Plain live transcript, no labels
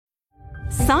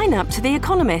Sign up to The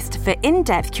Economist for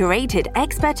in-depth curated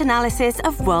expert analysis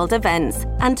of world events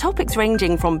and topics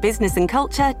ranging from business and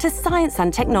culture to science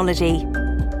and technology.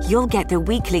 You'll get the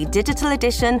weekly digital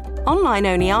edition,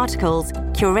 online-only articles,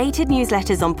 curated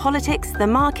newsletters on politics, the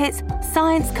markets,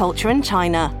 science, culture and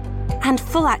China, and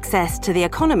full access to The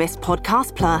Economist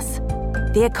Podcast Plus.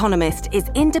 The Economist is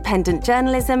independent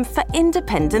journalism for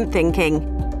independent thinking.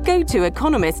 Go to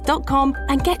economist.com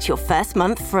and get your first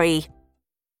month free.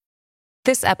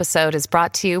 This episode is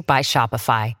brought to you by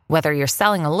Shopify. Whether you're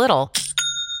selling a little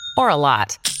or a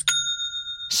lot,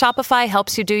 Shopify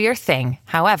helps you do your thing,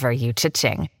 however you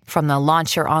cha-ching. From the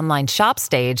launch your online shop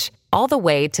stage, all the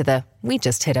way to the we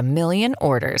just hit 1 million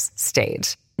orders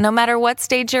stage. No matter what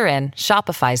stage you're in,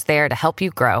 Shopify's there to help you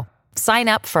grow. Sign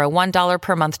up for a $1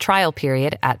 per month trial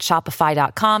period at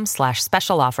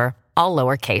shopify.com/special offer, all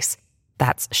lowercase.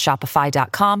 That's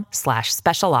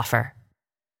shopify.com/special offer.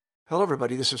 Hello,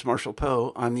 everybody. This is Marshall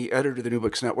Poe. I'm the editor of the New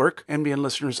Books Network. NBN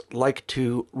listeners like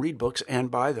to read books and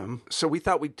buy them. So we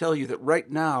thought we'd tell you that right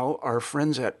now, our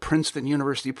friends at Princeton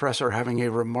University Press are having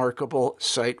a remarkable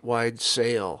site-wide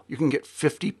sale. You can get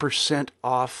 50%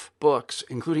 off books,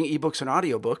 including ebooks and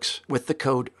audiobooks, with the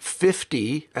code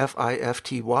 50,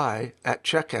 F-I-F-T-Y, at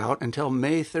checkout until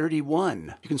May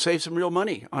 31. You can save some real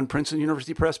money on Princeton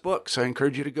University Press books. I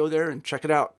encourage you to go there and check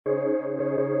it out.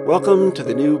 Welcome to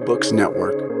the New Books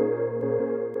Network.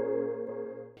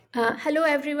 Hello,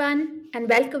 everyone, and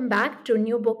welcome back to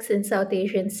New Books in South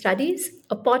Asian Studies,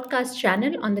 a podcast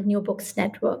channel on the New Books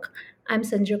Network. I'm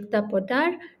Sanjukta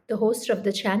Poddar, the host of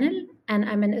the channel, and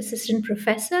I'm an assistant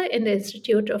professor in the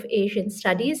Institute of Asian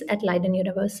Studies at Leiden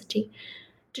University.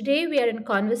 Today, we are in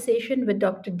conversation with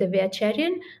Dr. Divya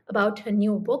Cherian about her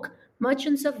new book,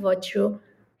 Merchants of Virtue,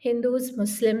 Hindus,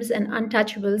 Muslims, and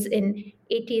Untouchables in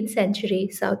 18th-Century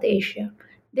South Asia.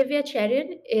 Divya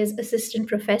Cherian is assistant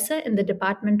professor in the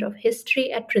Department of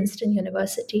History at Princeton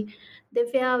University.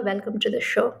 Divya, welcome to the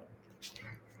show.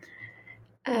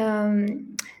 Divya,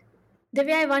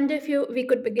 I wonder if we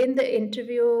could begin the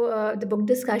interview, the book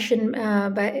discussion,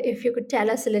 by if you could tell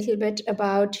us a little bit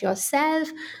about yourself.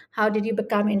 How did you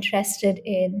become interested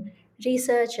in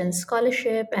research and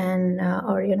scholarship, and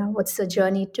what's the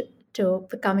journey to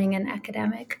becoming an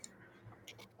academic?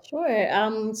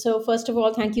 Sure. So first of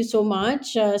all, thank you so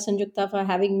much, Sanjukta, for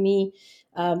having me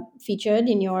featured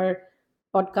in your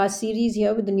podcast series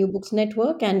here with the New Books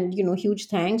Network. And, huge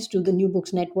thanks to the New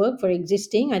Books Network for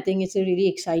existing. I think it's a really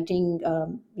exciting,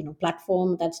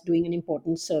 platform that's doing an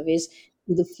important service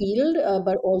to the field,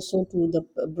 but also to the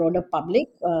broader public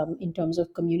in terms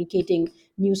of communicating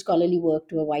new scholarly work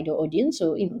to a wider audience.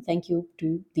 So, thank you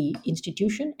to the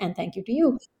institution and thank you to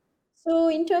you. So,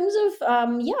 in terms of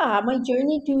my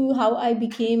journey to how I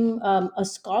became a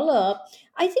scholar,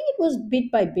 I think it was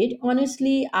bit by bit.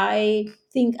 Honestly, I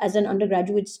think as an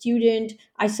undergraduate student,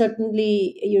 I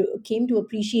certainly came to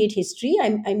appreciate history.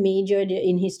 I majored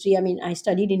in history. I mean, I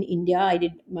studied in India. I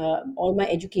did all my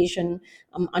education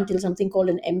until something called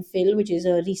an MPhil, which is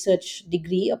a research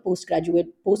degree, a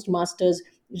postmaster's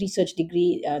research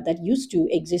degree that used to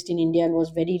exist in India and was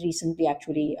very recently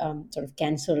actually sort of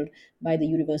cancelled by the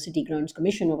University Grants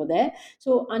Commission over there.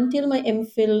 So until my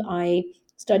MPhil, I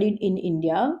studied in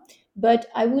India. But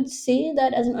I would say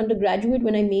that as an undergraduate,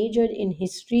 when I majored in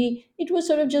history, it was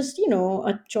sort of just,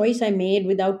 a choice I made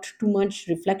without too much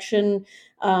reflection.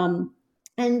 And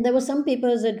there were some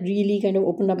papers that really kind of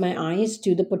opened up my eyes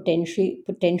to the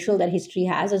potential that history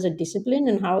has as a discipline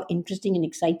and how interesting and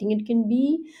exciting it can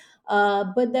be.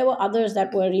 But there were others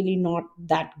that were really not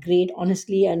that great,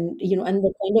 honestly. And, and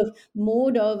the kind of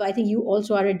mode of, I think you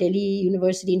also are at Delhi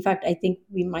University. In fact, I think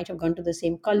we might have gone to the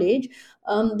same college.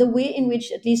 The way in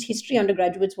which at least history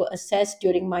undergraduates were assessed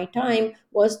during my time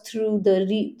was through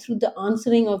the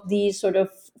answering of these sort of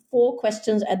 4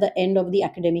 questions at the end of the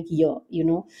academic year,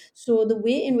 So the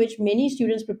way in which many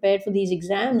students prepared for these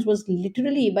exams was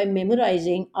literally by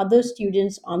memorizing other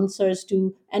students' answers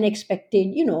to an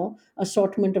expected,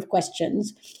 assortment of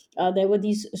questions. There were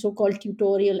these so-called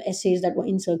tutorial essays that were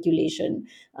in circulation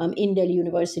in Delhi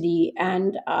University,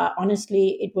 and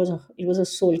honestly, it was a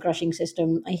soul-crushing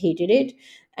system. I hated it,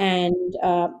 and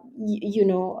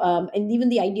and even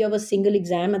the idea of a single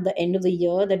exam at the end of the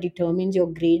year that determines your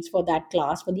grades for that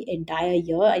class for the entire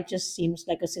year, it just seems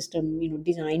like a system,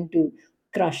 designed to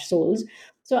crush souls.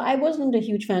 So I wasn't a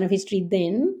huge fan of history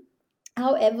then.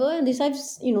 However, and this I've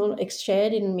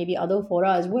shared in maybe other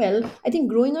fora as well, I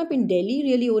think growing up in Delhi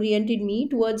really oriented me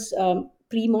towards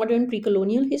pre-modern,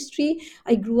 pre-colonial history.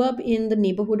 I grew up in the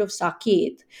neighborhood of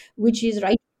Saket, which is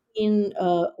right in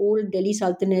old Delhi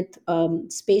Sultanate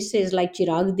spaces like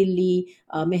Chirag Dilli,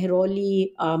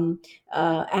 Mehrauli,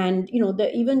 and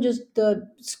the even just the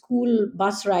school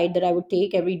bus ride that I would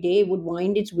take every day would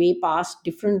wind its way past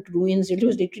different ruins. It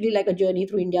was literally like a journey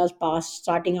through India's past,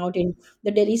 starting out in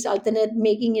the Delhi Sultanate,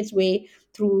 making its way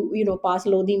through past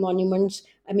Lodi monuments.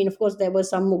 I mean, of course, there were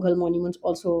some Mughal monuments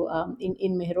also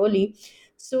in Mehrauli.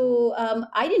 So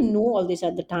I didn't know all this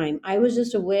at the time. I was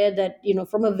just aware that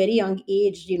from a very young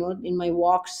age, in my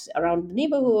walks around the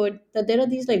neighborhood, that there are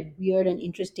these like weird and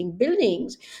interesting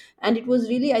buildings. And it was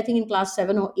really, I think, in class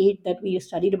 7 or 8 that we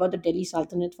studied about the Delhi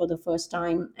Sultanate for the first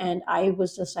time, and I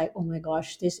was just like, oh my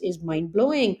gosh, this is mind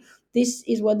blowing. This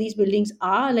is what these buildings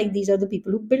are like. These are the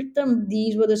people who built them.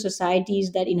 These were the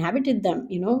societies that inhabited them.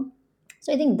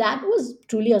 So I think that was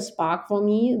truly a spark for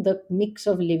me, the mix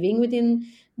of living within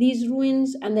these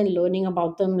ruins and then learning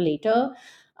about them later.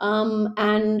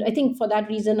 And I think for that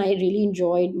reason, I really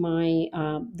enjoyed my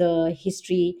the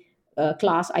history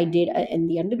class I did in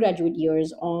the undergraduate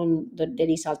years on the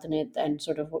Delhi Sultanate and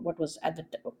sort of what was at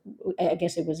I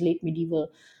guess it was late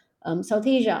medieval South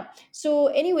Asia. So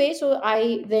anyway, so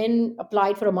I then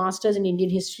applied for a master's in Indian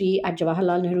history at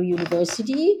Jawaharlal Nehru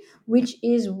University, which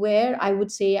is where I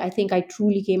would say I think I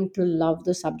truly came to love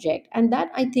the subject. And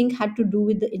that I think had to do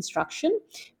with the instruction,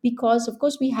 because of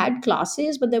course we had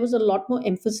classes, but there was a lot more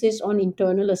emphasis on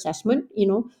internal assessment,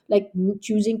 like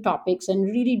choosing topics and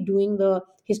really doing the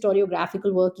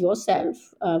historiographical work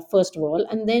yourself, first of all.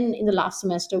 And then in the last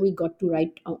semester, we got to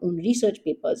write our own research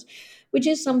papers, which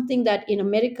is something that in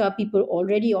America people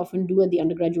already often do at the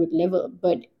undergraduate level.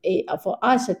 But for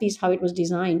us, at least how it was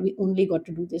designed, we only got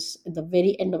to do this at the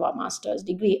very end of our master's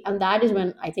degree. And that is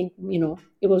when I think,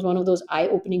 it was one of those eye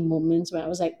opening moments where I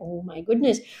was like, oh my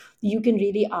goodness, you can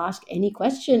really ask any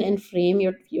question and frame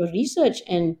your research.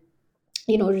 And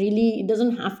really it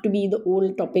doesn't have to be the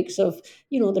old topics of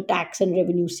the tax and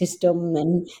revenue system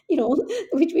and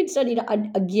which we'd studied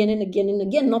again and again and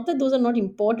again. Not that those are not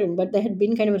important, but there had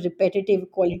been kind of a repetitive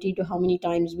quality to how many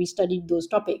times we studied those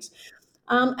topics.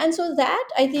 And so that,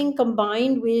 I think,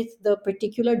 combined with the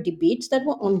particular debates that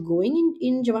were ongoing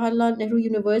in Jawaharlal Nehru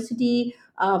University,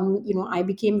 I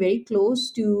became very close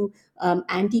to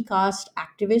anti-caste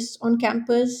activists on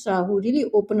campus who really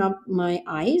opened up my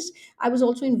eyes. I was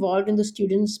also involved in the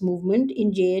students' movement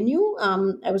in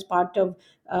JNU. I was part of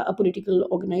a political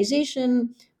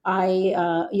organization.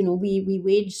 We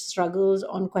waged struggles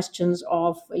on questions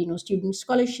of student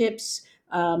scholarships,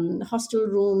 hostel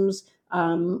rooms,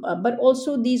 but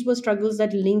also these were struggles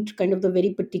that linked kind of the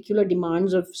very particular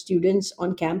demands of students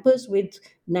on campus with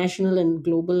national and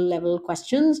global level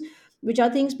questions, which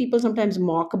are things people sometimes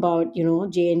mock about,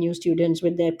 JNU students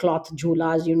with their cloth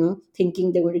jhulas,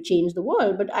 thinking they're going to change the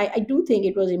world. But I do think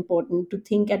it was important to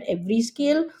think at every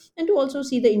scale and to also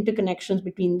see the interconnections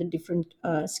between the different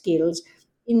scales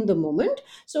in the moment.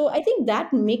 So I think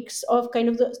that mix of kind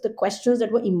of the questions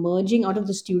that were emerging out of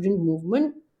the student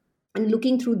movement and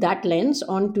looking through that lens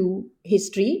onto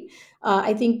history,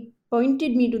 I think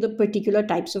pointed me to the particular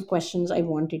types of questions I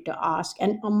wanted to ask.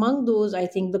 And among those, I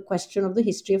think the question of the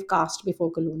history of caste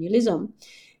before colonialism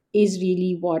is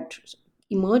really what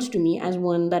emerged to me as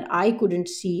one that I couldn't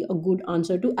see a good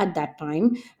answer to at that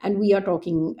time. And we are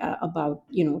talking about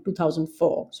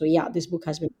 2004. So yeah, this book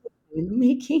has been in the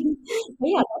making. But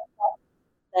yeah,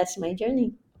 that's my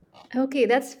journey. Okay,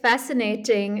 that's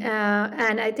fascinating.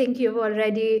 And I think you've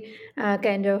already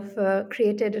kind of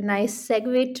created a nice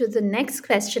segue to the next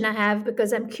question I have,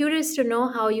 because I'm curious to know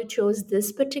how you chose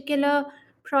this particular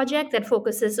project that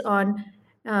focuses on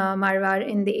Marwar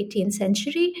in the 18th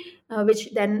century, which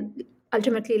then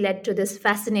ultimately led to this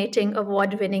fascinating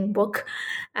award winning book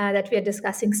that we are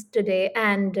discussing today.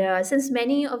 And since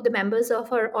many of the members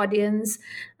of our audience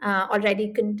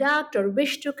already conduct or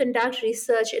wish to conduct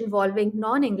research involving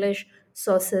non English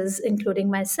sources, including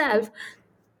myself,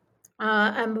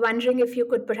 I'm wondering if you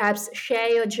could perhaps share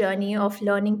your journey of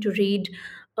learning to read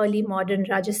early modern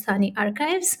Rajasthani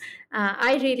archives.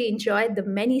 I really enjoyed the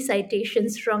many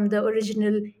citations from the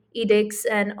original edicts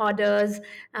and orders,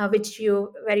 which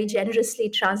you very generously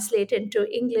translate into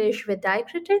English with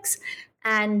diacritics.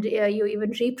 And you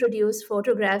even reproduce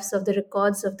photographs of the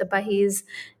records of the Bahis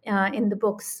in the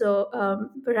book. So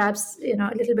perhaps a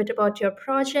little bit about your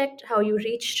project, how you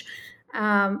reached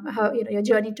how your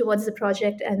journey towards the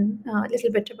project, and a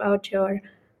little bit about your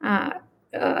uh,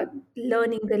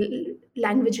 learning the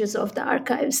languages of the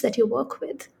archives that you work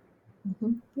with.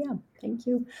 Yeah, thank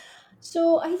you.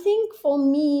 So I think for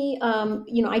me,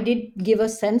 I did give a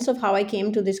sense of how I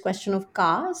came to this question of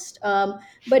caste.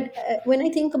 But when I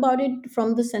think about it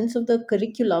from the sense of the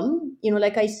curriculum,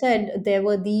 like I said, there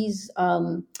were these,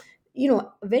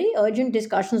 very urgent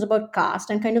discussions about caste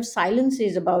and kind of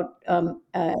silences about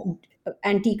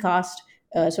anti-caste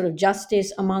sort of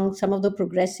justice among some of the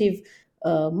progressive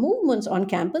movements on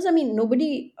campus. I mean,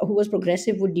 nobody who was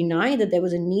progressive would deny that there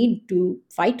was a need to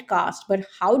fight caste, but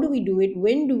how do we do it?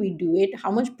 When do we do it? How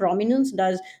much prominence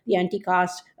does the anti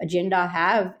caste agenda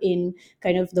have in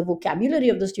kind of the vocabulary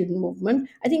of the student movement?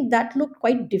 I think that looked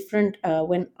quite different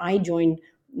when I joined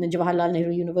Jawaharlal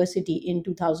Nehru University in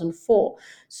 2004.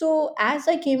 So as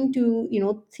I came to,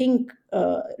 think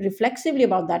reflexively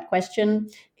about that question,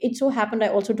 it so happened I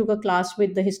also took a class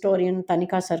with the historian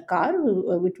Tanika Sarkar,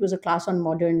 which was a class on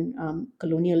modern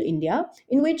colonial India,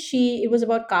 in which it was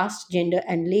about caste, gender,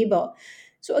 and labor.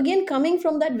 So again, coming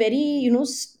from that very,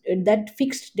 that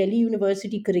fixed Delhi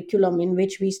University curriculum in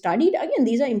which we studied, again,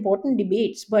 these are important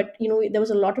debates, but there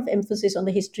was a lot of emphasis on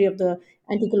the history of the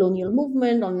anti-colonial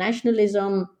movement, on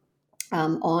nationalism,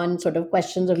 on sort of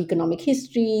questions of economic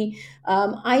history.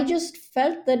 I just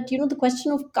felt that the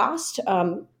question of caste,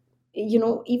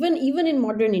 even in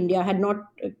modern India, had not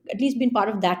at least been part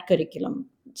of that curriculum.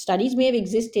 Studies may have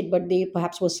existed, but they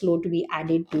perhaps were slow to be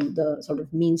added to the sort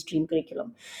of mainstream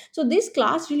curriculum. So this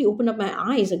class really opened up my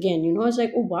eyes again. I was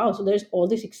like, oh wow, so there's all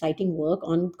this exciting work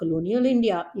on colonial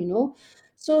India.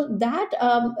 So that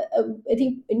I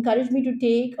think encouraged me to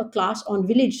take a class on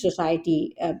village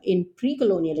society in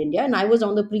pre-colonial India, and I was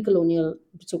on the pre-colonial,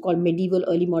 so-called medieval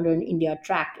early modern India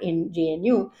track in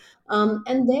JNU.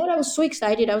 And there I was so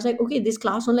excited. I was like, okay, this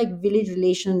class on like village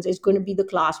relations is going to be the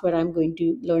class where I'm going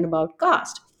to learn about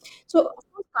caste. So of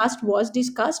course, caste was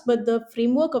discussed, but the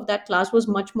framework of that class was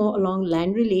much more along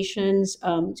land relations,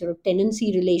 sort of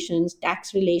tenancy relations,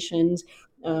 tax relations,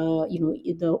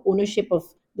 the ownership of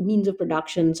the means of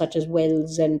production, such as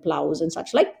wells and plows and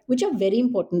such like, which are very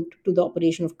important to the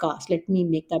operation of caste. Let me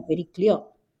make that very clear.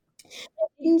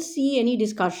 I didn't see any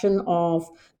discussion of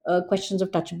questions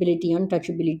of touchability,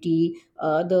 untouchability,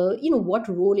 the what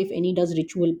role, if any, does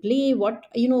ritual play? What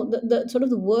the sort of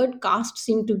the word caste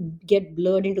seemed to get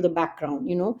blurred into the background.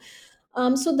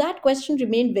 So that question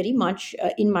remained very much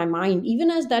in my mind, even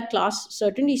as that class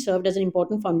certainly served as an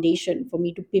important foundation for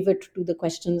me to pivot to the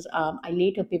questions I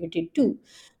later pivoted to.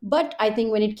 But I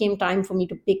think when it came time for me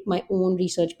to pick my own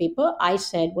research paper, I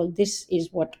said, well, this is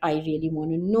what I really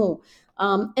want to know.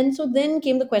 And so then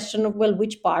came the question of, well,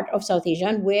 which part of South Asia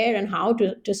and where and how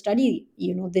to study,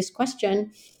 this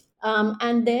question.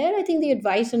 And there, I think the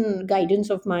advice and guidance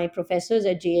of my professors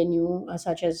at JNU,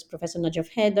 such as Professor Najaf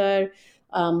Haider,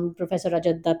 Professor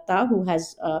Rajat Datta, who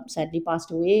has sadly passed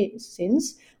away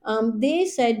since, they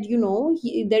said,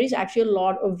 there is actually a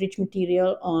lot of rich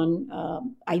material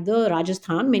on either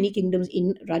Rajasthan, many kingdoms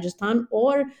in Rajasthan,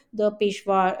 or the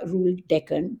Peshwa ruled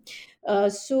Deccan.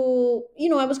 So,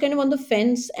 I was kind of on the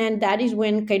fence, and that is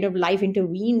when kind of life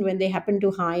intervened when they happened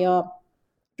to hire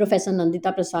Professor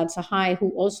Nandita Prasad Sahai,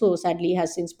 who also sadly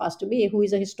has since passed away, who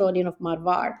is a historian of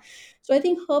Marwar. So I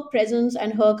think her presence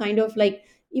and her kind of like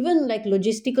even like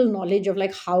logistical knowledge of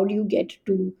like how do you get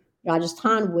to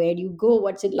Rajasthan, where do you go,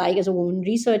 what's it like as a woman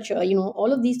researcher,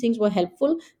 all of these things were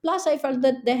helpful. Plus, I felt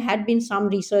that there had been some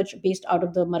research based out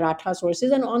of the Maratha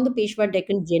sources and on the Peshwa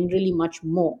Deccan generally much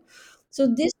more. So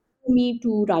this me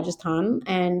to Rajasthan,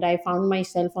 and I found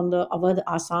myself on the Awadh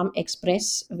Assam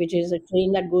Express, which is a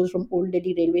train that goes from Old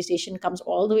Delhi railway station, comes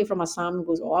all the way from Assam,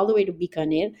 goes all the way to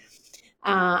Bikaner.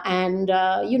 I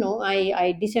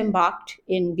disembarked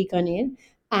in Bikaner.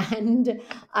 And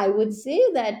I would say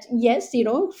that, yes,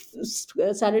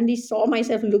 suddenly saw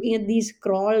myself looking at these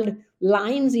scrawled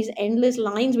lines, these endless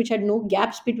lines, which had no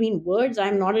gaps between words.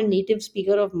 I'm not a native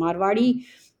speaker of Marwadi.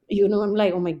 I'm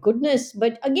like, oh my goodness.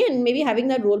 But again, maybe having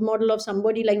that role model of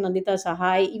somebody like Nandita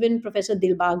Sahai, even Professor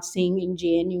Dilbag Singh in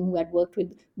JNU, who had worked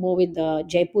with more with the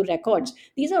Jaipur records,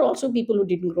 these are also people who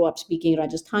didn't grow up speaking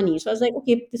Rajasthani. So I was like,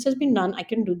 okay, this has been done, I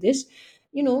can do this.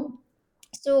 you know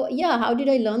so yeah, how did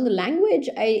I learn the language?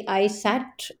 I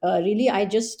sat, really, I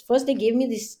just first they gave me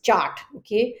this chart,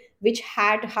 okay, which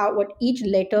had how what each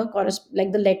letter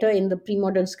like the letter in the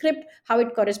pre-modern script, how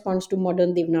it corresponds to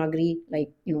modern Devanagari, like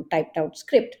typed out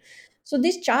script. So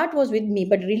this chart was with me,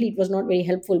 but really it was not very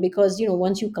helpful because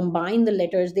once you combine the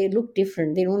letters, they look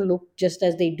different, they don't look just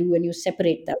as they do when you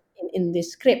separate them in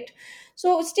this script.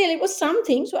 So still it was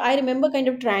something. So I remember kind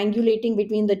of triangulating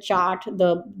between the chart,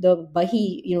 the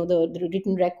bahi, the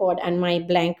written record, and my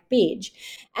blank page.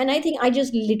 And I think I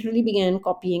just literally began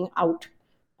copying out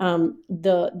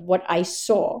the what I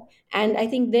saw, and I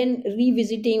think then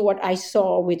revisiting what I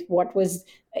saw with what was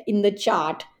in the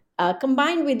chart,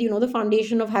 combined with the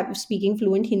foundation of speaking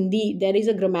fluent Hindi, there is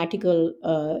a grammatical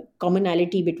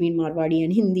commonality between Marwadi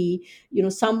and Hindi.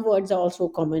 Some words are also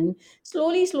common.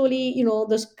 Slowly,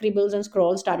 the scribbles and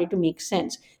scrolls started to make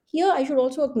sense. Here, I should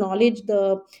also acknowledge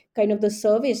the kind of the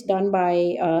service done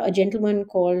by a gentleman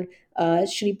called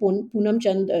Shri Poonam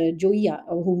Chand Joia,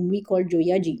 whom we call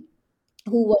Joya ji,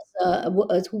 who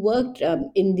worked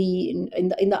in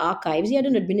the archives. He had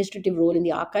an administrative role in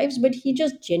the archives, but he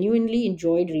just genuinely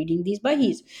enjoyed reading these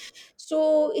bahis.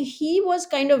 So he was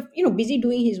kind of busy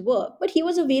doing his work, but he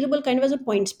was available kind of as a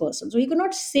points person. So he could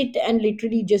not sit and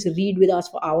literally just read with us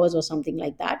for hours or something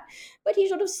like that. But he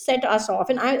sort of set us off,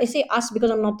 and I say us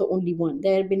because I'm not the only one.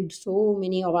 There have been so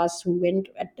many of us who went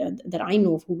that I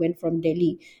know of who went from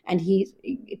Delhi, and he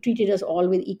treated us all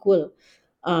with equal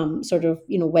sort of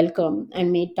welcome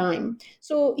and made time.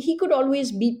 So he could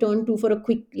always be turned to for a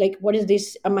quick, like, what is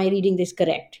this, am I reading this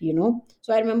correct?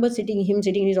 So I remember sitting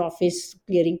in his office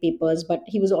clearing papers, but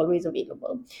he was always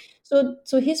available.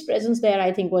 So his presence there,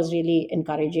 I think, was really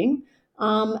encouraging.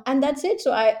 And that's it.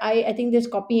 So I think this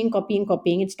copying.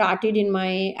 It started in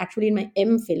my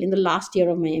MPhil, in the last year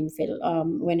of my MPhil,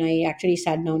 when I actually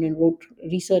sat down and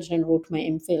researched and wrote my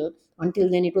MPhil. Until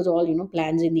then, it was all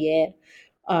plans in the air.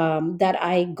 That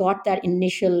I got that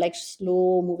initial, like,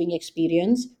 slow moving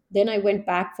experience. Then I went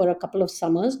back for a couple of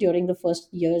summers during the first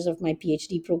years of my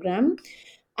PhD program.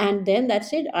 And then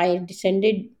that's it. I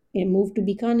descended and moved to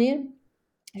Bikaner,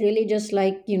 really just,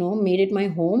 like, made it my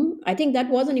home. I think that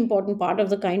was an important part of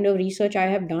the kind of research I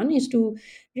have done, is to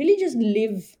really just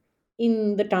live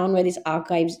in the town where this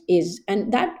archives is.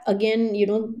 And that, again,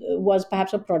 was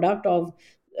perhaps a product of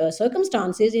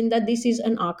circumstances, in that this is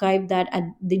an archive that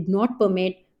did not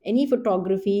permit any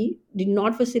photography, did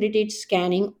not facilitate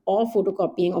scanning or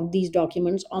photocopying of these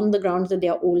documents, on the grounds that they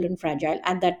are old and fragile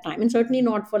at that time, and certainly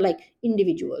not for, like,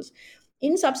 individuals.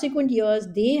 In subsequent years,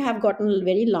 they have gotten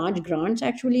very large grants,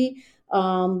 actually.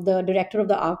 The director of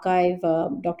the archive,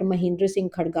 Dr. Mahendra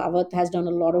Singh Khadgawat, has done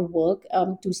a lot of work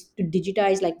to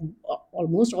digitize, like,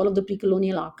 almost all of the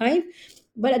pre-colonial archive.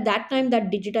 But at that time, that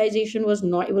digitization was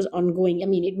not, it was ongoing. I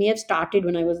mean, it may have started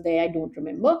when I was there, I don't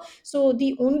remember. So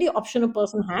the only option a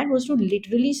person had was to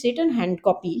literally sit and hand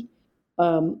copy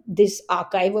this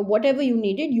archive, or whatever you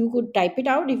needed. You could type it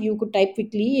out, if you could type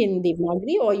quickly in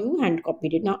Devanagari, or you hand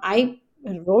copied it. Now, I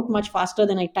wrote much faster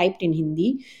than I typed in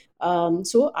Hindi.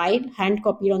 So I hand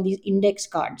copied on these index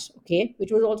cards, okay,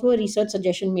 which was also a research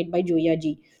suggestion made by Joya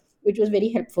ji, which was very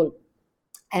helpful.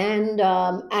 And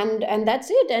that's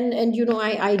it. And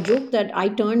I joke that I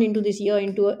turned into this year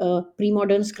into a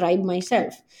pre-modern scribe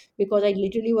myself, because I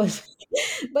literally was.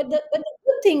 But the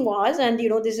good thing was, and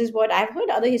this is what I've heard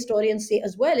other historians say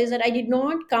as well, is that I did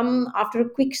not come after a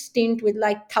quick stint with,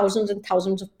 like, thousands and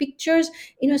thousands of pictures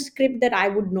in a script that I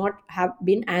would not have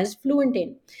been as fluent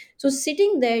in. So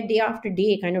sitting there day after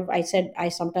day, kind of, I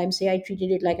sometimes say I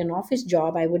treated it like an office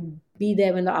job. I would be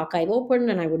there when the archive opened,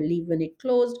 and I would leave when it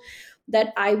closed.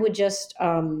 That I would just,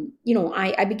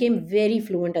 I became very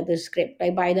fluent at the script.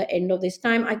 Like, by the end of this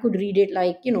time, I could read it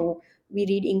like, we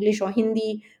read English or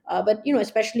Hindi. But,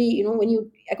 especially,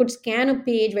 when I could scan a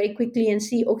page very quickly and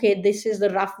see, okay, this is the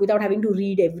rough, without having to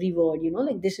read every word,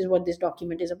 like, this is what this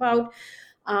document is about.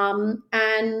 And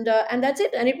that's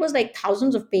it. And it was like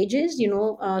thousands of pages.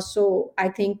 So I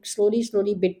think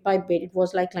slowly, bit by bit, it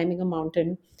was like climbing a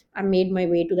mountain. I made my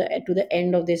way to the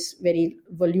end of this very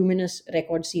voluminous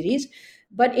record series.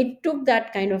 But it took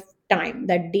that kind of time,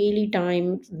 that daily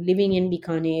time, living in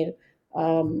Bikaner,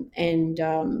 and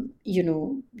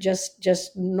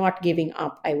just not giving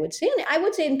up, I would say. And I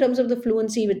would say, in terms of the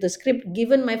fluency with the script,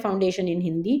 given my foundation in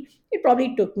Hindi, it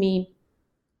probably took me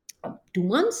 2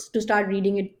 months to start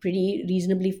reading it pretty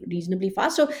reasonably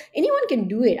fast. So anyone can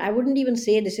do it. I wouldn't even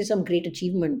say this is some great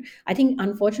achievement. I think,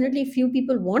 unfortunately, few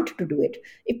people want to do it.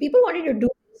 If people wanted to do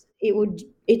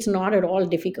it's not at all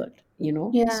difficult.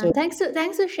 Yeah, So thanks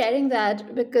for sharing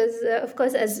that, because of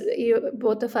course, as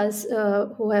both of us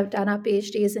who have done our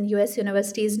PhDs in US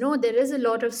universities know, there is a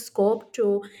lot of scope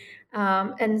to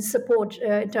and support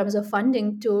in terms of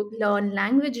funding to learn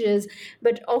languages,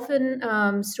 but often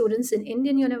students in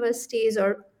Indian universities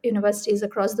or universities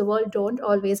across the world don't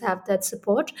always have that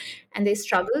support, and they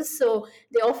struggle. So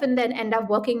they often then end up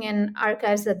working in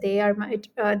archives that they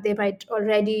might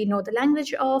already know the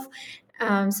language of.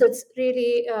 So it's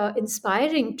really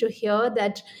inspiring to hear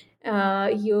that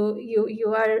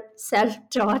you are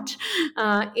self-taught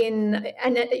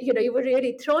you were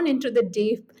really thrown into the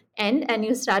deep end and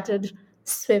you started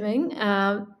swimming,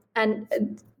 and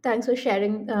thanks for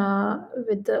sharing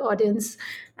with the audience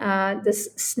this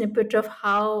snippet of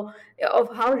how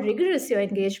rigorous your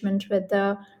engagement with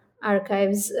the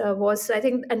archives was. So I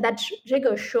think, and that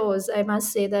rigor shows. I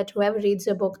must say that whoever reads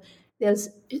your book, they'll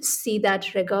see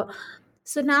that rigor.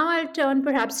 So now I'll turn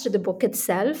perhaps to the book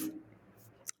itself.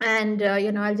 And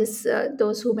I'll just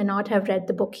those who may not have read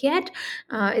the book yet,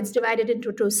 it's divided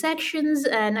into two sections,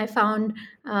 and I found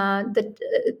that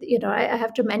I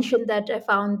have to mention that I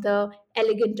found the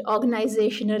elegant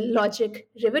organizational logic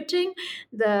riveting.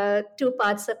 The two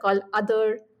parts are called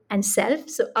other and self,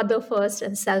 so other first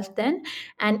and self then,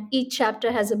 and each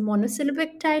chapter has a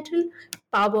monosyllabic title: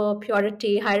 power,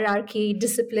 purity, hierarchy,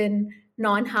 discipline,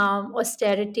 non-harm,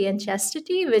 austerity, and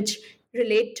chastity, which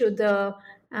relate to the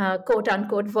quote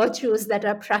unquote virtues that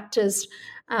are practiced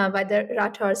by the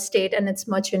Rathore state and its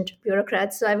merchant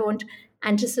bureaucrats. So I won't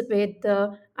anticipate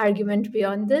the argument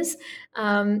beyond this.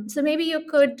 So maybe you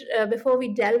could, before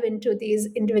we delve into these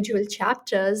individual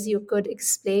chapters, you could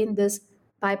explain this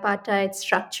bipartite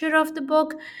structure of the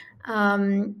book,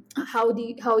 how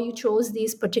you chose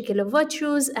these particular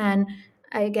virtues, and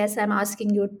I guess I'm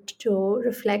asking you to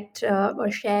reflect or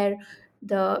share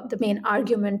the main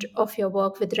argument of your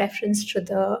work with reference to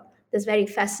this very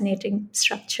fascinating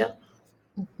structure.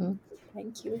 Mhm.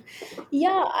 Thank you.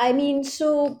 Yeah, I mean,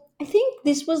 so I think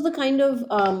this was the kind of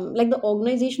like the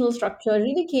organizational structure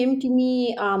really came to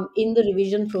me in the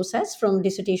revision process from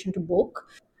dissertation to book.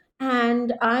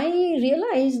 And I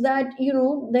realized that,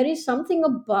 there is something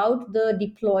about the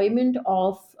deployment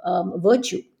of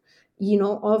virtue,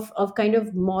 of kind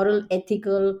of moral,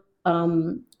 ethical,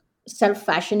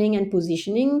 self-fashioning and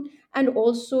positioning, and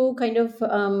also kind of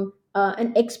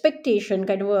an expectation,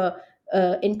 kind of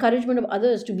a encouragement of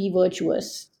others to be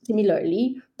virtuous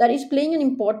similarly, that is playing an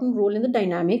important role in the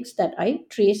dynamics that I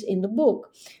trace in the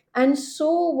book. And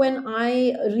so when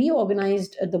I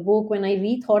reorganized the book, when I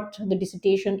rethought the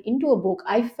dissertation into a book,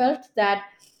 I felt that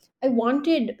I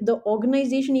wanted the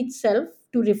organization itself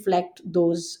to reflect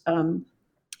those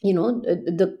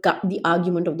the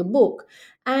argument of the book.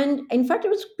 And in fact, it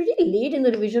was pretty late in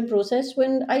the revision process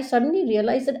when I suddenly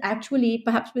realized that actually,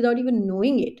 perhaps without even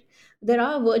knowing it, there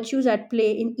are virtues at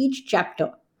play in each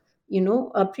chapter,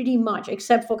 pretty much,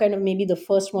 except for kind of maybe the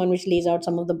first one, which lays out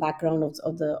some of the background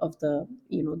of the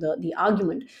the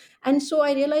argument. And so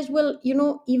I realized, well,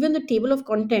 even the table of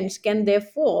contents can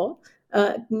therefore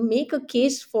make a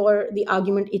case for the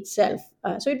argument itself.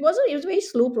 So it was a very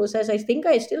slow process. I think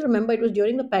I still remember it was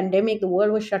during the pandemic. The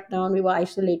world was shut down. We were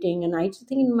isolating, and I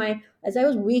think as I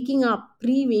was waking up,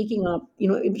 pre-waking up,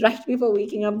 right before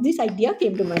waking up, this idea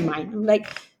came to my mind. I'm like,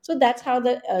 so that's how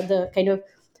the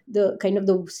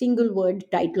single word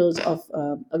titles of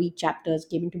each chapters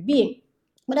came into being.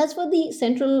 But as for the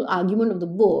central argument of the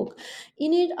book,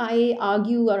 in it I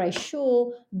argue, or I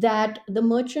show, that the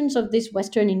merchants of this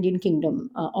Western Indian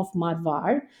kingdom of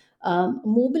Marwar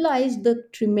mobilized the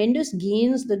tremendous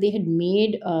gains that they had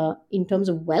made in terms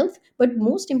of wealth, but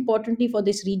most importantly for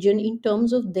this region, in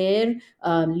terms of their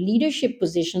leadership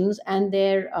positions and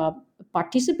their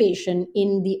participation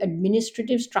in the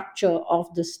administrative structure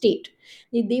of the state.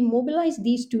 They mobilized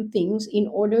these two things in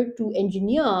order to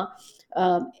engineer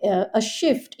a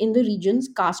shift in the region's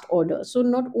caste order. So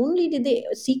not only did they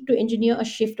seek to engineer a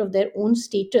shift of their own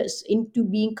status into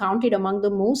being counted among the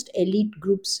most elite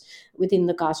groups within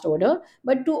the caste order,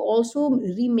 but to also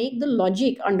remake the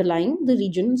logic underlying the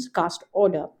region's caste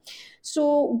order.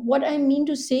 So what I mean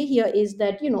to say here is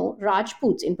that,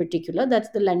 Rajputs in particular, that's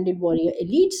the landed warrior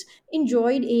elites,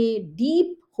 enjoyed a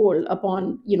deep hold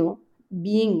upon,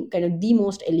 being kind of the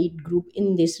most elite group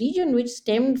in this region, which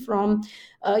stemmed from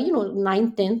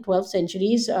 9th, 10th, 12th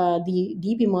centuries, the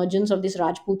deep emergence of this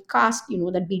Rajput caste,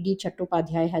 that B.D.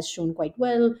 Chattopadhyay has shown quite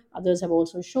well. Others have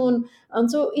also shown.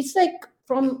 So it's like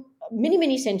from many,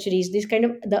 many centuries, this kind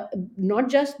of the not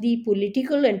just the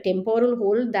political and temporal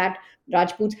hold that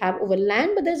Rajputs have over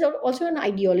land, but there's also an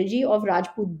ideology of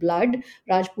Rajput blood,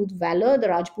 Rajput valor, the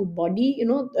Rajput body,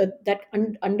 that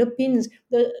underpins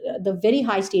the very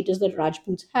high status that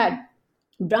Rajputs had.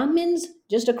 Brahmins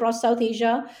just across South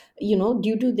Asia,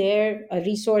 due to their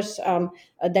resource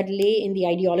that lay in the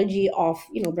ideology of,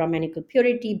 Brahmanical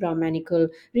purity, Brahmanical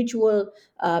ritual,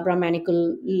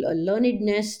 Brahmanical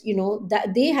learnedness,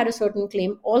 that they had a certain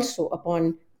claim also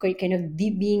upon kind of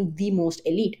being the most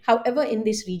elite. However, in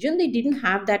this region, they didn't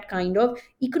have that kind of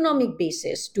economic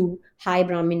basis to high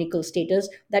Brahminical status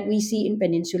that we see in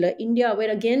peninsular India, where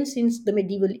again, since the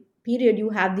medieval period, you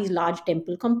have these large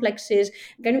temple complexes,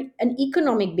 kind of an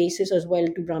economic basis as well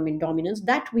to Brahmin dominance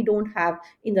that we don't have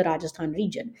in the Rajasthan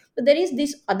region. But there is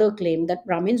this other claim that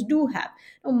Brahmins do have.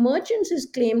 Now, merchants is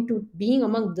claimed to being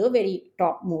among the very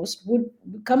topmost would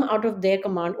come out of their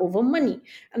command over money,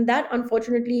 and that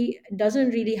unfortunately doesn't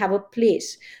really have a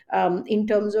place in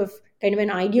terms of kind of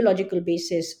an ideological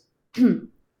basis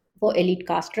for elite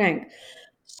caste rank.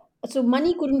 So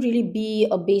money couldn't really be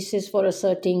a basis for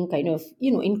asserting kind of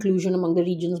inclusion among the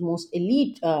region's most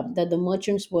elite that the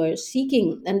merchants were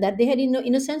seeking, and that they had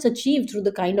in a sense achieved through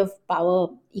the kind of power,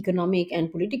 economic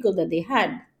and political, that they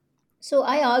had. So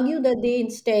I argue that they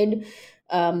instead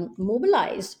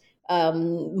mobilized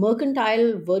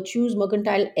mercantile virtues,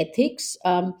 mercantile ethics,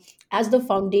 as the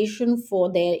foundation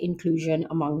for their inclusion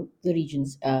among the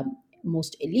region's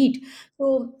most elite.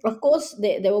 So, of course,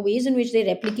 there were ways in which they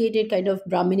replicated kind of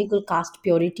Brahminical caste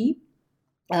purity,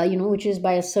 which is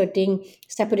by asserting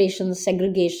separations,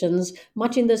 segregations,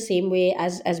 much in the same way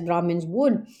as Brahmins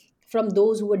would from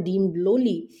those who were deemed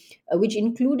lowly, which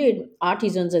included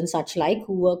artisans and such like,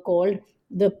 who were called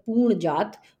the Poon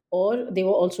Jat, or they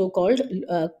were also called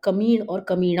Kameen or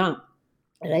Kamina,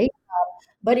 right?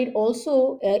 But it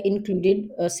also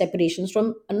included separations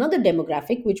from another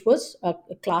demographic, which was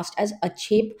classed as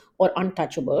achep or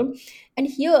untouchable. And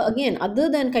here again, other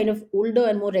than kind of older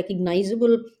and more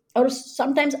recognizable or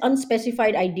sometimes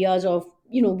unspecified ideas of,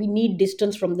 we need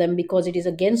distance from them because it is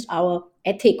against our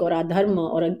ethic or our dharma,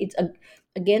 or it's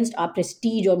against our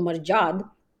prestige or marjad.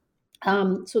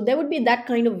 So there would be that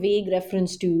kind of vague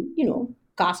reference to,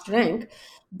 caste rank.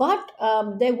 But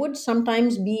there would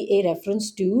sometimes be a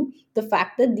reference to the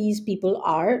fact that these people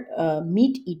are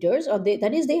meat eaters, or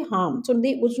that is, they harm. So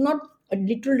they was not a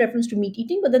literal reference to meat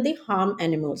eating, but that they harm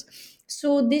animals.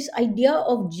 So this idea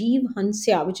of jeev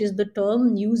hansya, which is the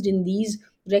term used in these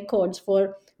records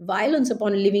for violence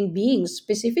upon living beings,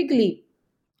 specifically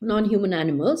non-human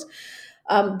animals,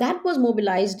 that was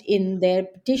mobilized in their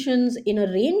petitions in a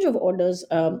range of orders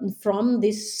from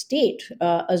this state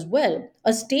as well,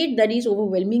 a state that is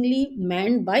overwhelmingly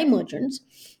manned by merchants,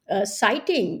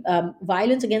 citing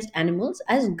violence against animals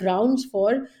as grounds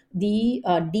for the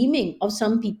deeming of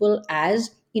some people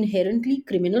as inherently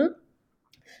criminal.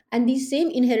 And these same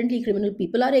inherently criminal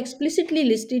people are explicitly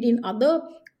listed in other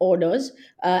orders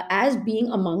as being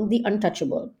among the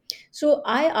untouchable. So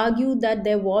I argue that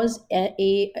there was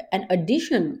an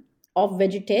addition of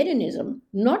vegetarianism,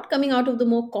 not coming out of the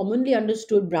more commonly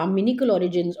understood Brahminical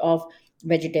origins of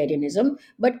vegetarianism,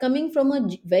 but coming from a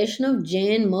Vaishnav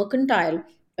Jain mercantile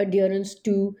adherence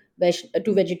to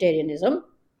to vegetarianism,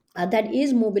 that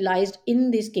is mobilized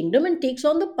in this kingdom and takes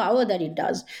on the power that it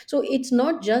does. So it's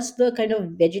not just the kind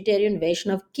of vegetarian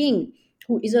Vaishnav king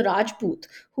who is a Rajput,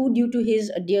 who, due to his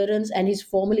adherence and his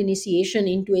formal initiation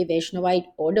into a Vaishnavite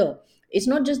order, it's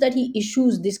not just that he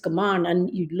issues this command and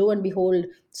lo and behold,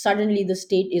 suddenly the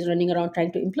state is running around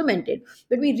trying to implement it.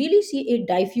 But we really see a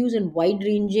diffuse and wide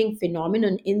ranging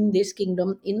phenomenon in this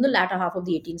kingdom in the latter half of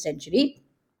the 18th century,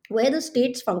 where the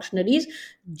state's functionaries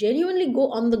genuinely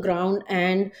go on the ground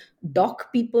and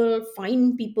dock people,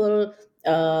 fine people,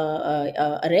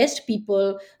 arrest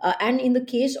people, and in the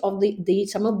case of the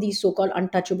some of these so-called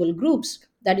untouchable groups,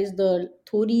 that is the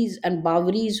Thoris and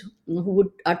Bawaris,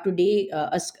 are today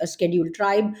a scheduled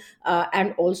tribe,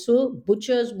 and also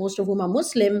butchers, most of whom are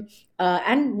Muslim,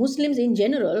 and Muslims in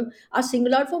general are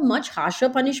singled out for much harsher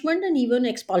punishment and even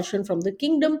expulsion from the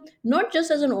kingdom, not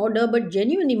just as an order, but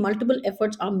genuinely multiple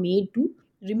efforts are made to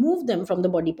remove them from the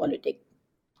body politic.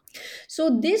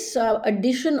 So this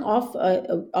addition of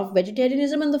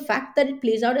vegetarianism and the fact that it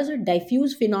plays out as a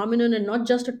diffuse phenomenon and not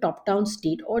just a top-down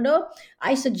state order,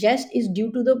 I suggest is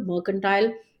due to the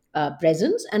mercantile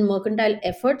presence and mercantile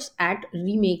efforts at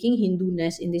remaking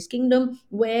Hindu-ness in this kingdom,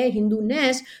 where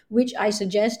Hindu-ness, which I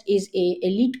suggest is a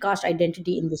elite caste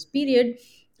identity in this period,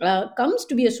 comes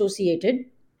to be associated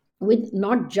with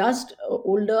not just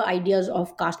older ideas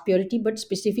of caste purity, but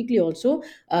specifically also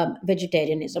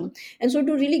vegetarianism. And so,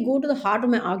 to really go to the heart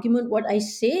of my argument, what I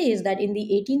say is that in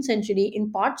the 18th century,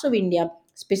 in parts of India,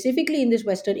 specifically in this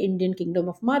Western Indian kingdom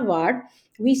of Marwar,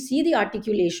 we see the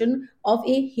articulation of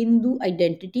a Hindu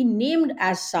identity named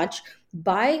as such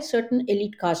by certain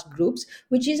elite caste groups,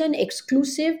 which is an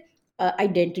exclusive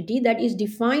identity that is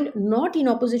defined not in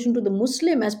opposition to the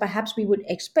Muslim as perhaps we would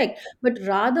expect, but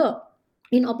rather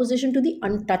in opposition to the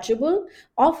untouchable,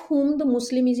 of whom the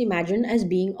Muslim is imagined as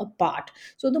being a part.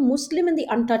 So the Muslim and the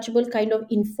untouchable kind of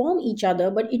inform each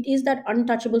other, but it is that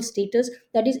untouchable status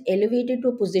that is elevated to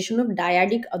a position of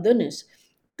dyadic otherness.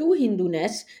 to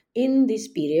Hinduness in this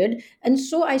period. And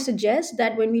so I suggest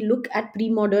that when we look at pre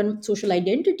modern social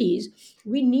identities,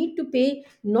 we need to pay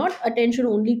not attention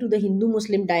only to the Hindu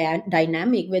Muslim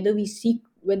dynamic, whether we see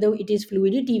whether it is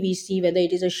fluidity we see, whether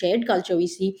it is a shared culture we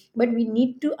see, but we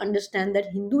need to understand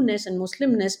that Hinduness and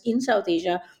Muslimness in South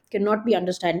Asia cannot be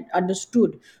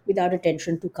understood without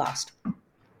attention to caste.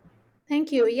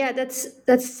 Thank you. Yeah, that's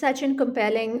such a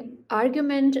compelling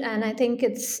argument, and I think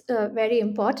it's very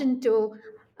important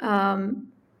um,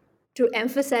 to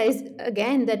emphasize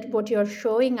again that what you're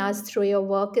showing us through your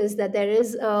work is that there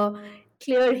is a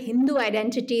clear Hindu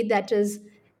identity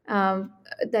um,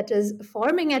 that is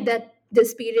forming at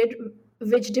this period,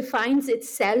 which defines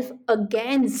itself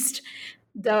against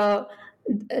the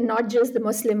not just the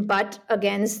Muslim but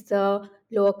against the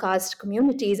lower caste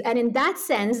communities. And in that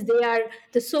sense, they are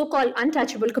the so-called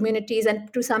untouchable communities,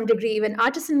 and to some degree even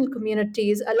artisanal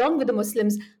communities along with the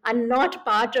Muslims are not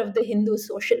part of the Hindu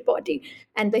social body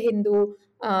and the Hindu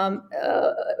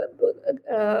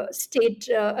state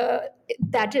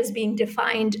that is being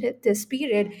defined at this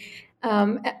period.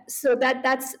 So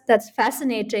that's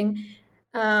fascinating.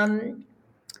 Um,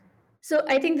 so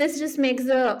I think this just makes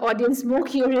the audience more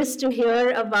curious to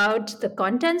hear about the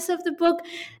contents of the book.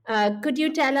 Could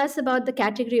you tell us about the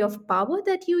category of power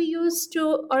that you use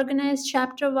to organize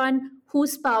chapter one?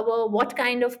 Whose power? What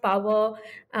kind of power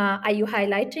are you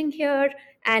highlighting here?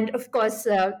 And of course,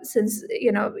 since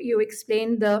you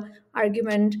explained the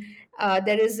argument,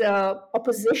 there is a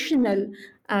oppositional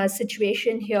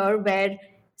situation here where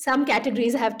some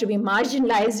categories have to be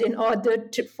marginalized in order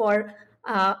for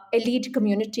elite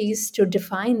communities to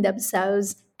define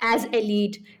themselves as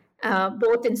elite,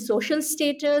 both in social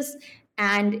status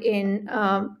and in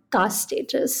caste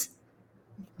status.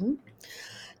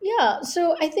 Yeah,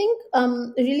 so I think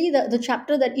really the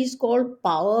chapter that is called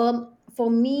Power, for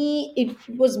me, it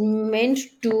was meant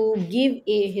to give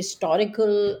a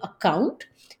historical account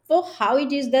for how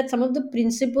it is that some of the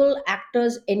principal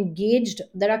actors engaged,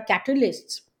 there are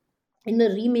catalysts in the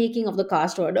remaking of the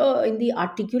caste order, in the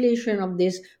articulation of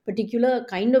this particular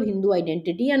kind of Hindu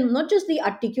identity, and not just the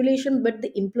articulation, but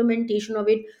the implementation of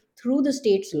it through the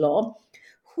state's law.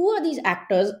 Who are these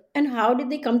actors, and how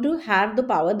did they come to have the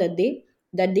power that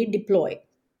they deploy?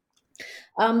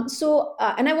 And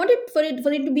I wanted for it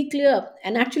to be clear,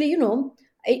 and actually, in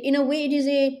a way, it is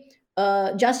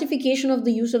a justification of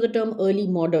the use of the term early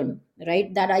modern,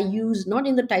 right? That I use not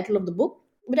in the title of the book,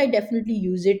 but I definitely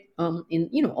use it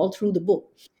in all through the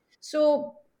book.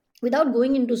 So, without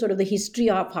going into sort of the history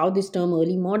of how this term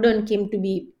early modern came to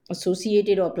be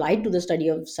associated or applied to the study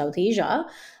of South Asia,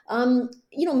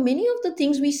 many of the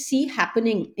things we see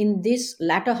happening in this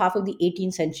latter half of the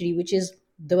 18th century, which is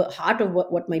the heart of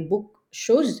what my book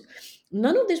shows,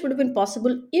 none of this would have been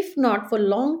possible if not for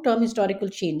long term historical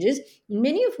changes,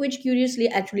 many of which curiously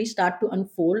actually start to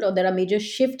unfold, or there are major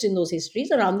shifts in those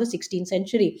histories around the 16th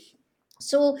century.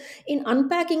 So, in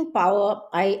unpacking power,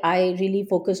 I really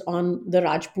focus on the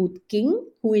Rajput king,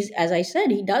 who is, as I said,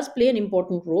 he does play an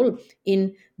important role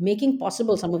in making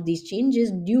possible some of these changes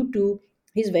due to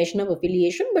his Vaishnav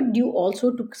affiliation, but due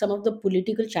also to some of the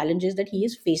political challenges that he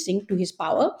is facing to his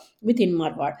power within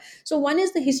Marwar. So, one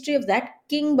is the history of that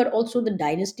king, but also the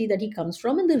dynasty that he comes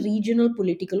from and the regional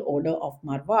political order of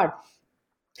Marwar.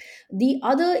 The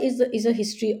other is a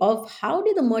history of how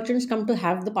did the merchants come to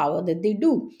have the power that they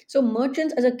do. So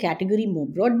merchants as a category more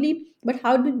broadly, but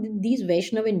how did these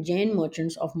Vaishnav and Jain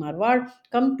merchants of Marwar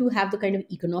come to have the kind of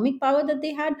economic power that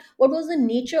they had? What was the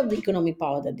nature of the economic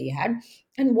power that they had?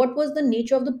 And what was the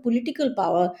nature of the political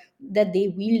power that they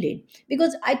wielded?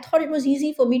 Because I thought it was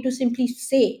easy for me to simply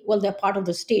say, well, they're part of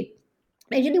the state.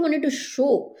 I really wanted to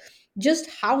show just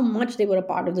how much they were a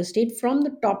part of the state from the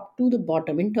top to the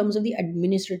bottom in terms of the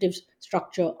administrative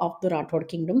structure of the Rathod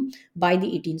kingdom by the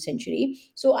 18th century.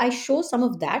 So I show some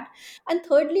of that. And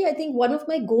thirdly, I think one of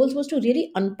my goals was to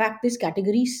really unpack this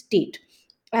category state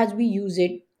as we use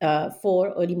it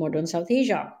for early modern South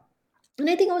Asia. And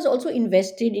I think I was also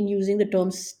invested in using the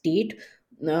term state,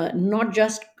 not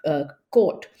just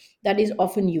court, that is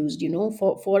often used,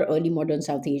 for early modern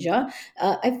South Asia.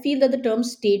 I feel that the term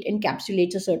state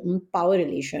encapsulates a certain power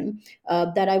relation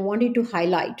that I wanted to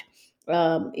highlight.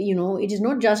 It is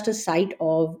not just a site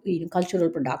of cultural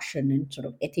production and sort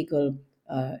of ethical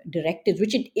directives,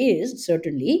 which it is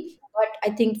certainly.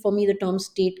 But I think for me, the term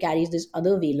state carries this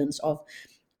other valence of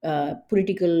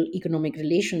political economic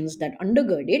relations that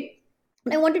undergird it.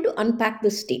 And I wanted to unpack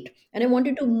the state, and I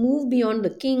wanted to move beyond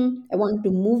the king. I wanted to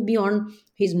move beyond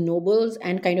his nobles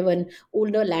and kind of an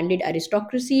older landed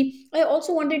aristocracy. I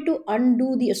also wanted to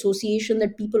undo the association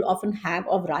that people often have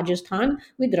of Rajasthan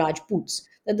with Rajputs.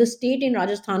 That the state in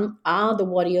Rajasthan are the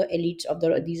warrior elites of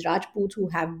these Rajputs who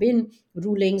have been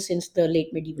ruling since the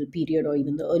late medieval period or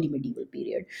even the early medieval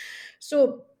period.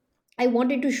 So I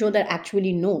wanted to show that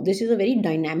actually, no, this is a very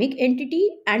dynamic entity,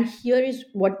 and here is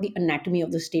what the anatomy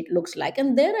of the state looks like.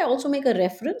 And there I also make a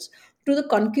reference to the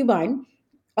concubine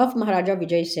of Maharaja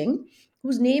Vijay Singh,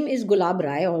 whose name is Gulab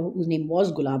Rai, or whose name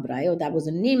was Gulab Rai, or that was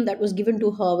a name that was given to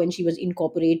her when she was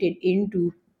incorporated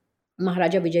into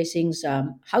Maharaja Vijay Singh's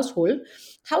household,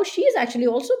 how she is actually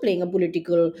also playing a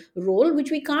political role, which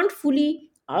we can't fully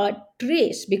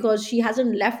trace because she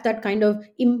hasn't left that kind of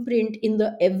imprint in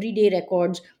the everyday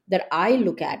records that I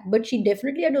look at. But she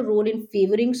definitely had a role in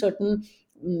favoring certain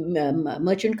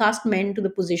merchant caste men to the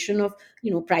position of,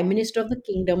 prime minister of the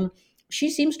kingdom. She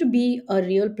seems to be a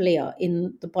real player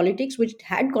in the politics, which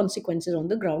had consequences on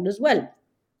the ground as well.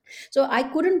 So I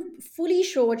couldn't fully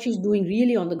show what she's doing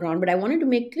really on the ground, but I wanted to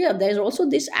make clear there's also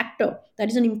this actor that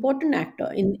is an important actor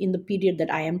in the period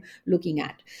that I am looking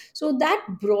at. So that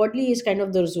broadly is kind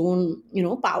of the zone.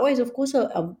 Power is of course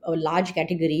a large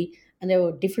category, and there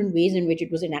were different ways in which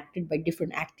it was enacted by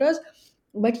different actors.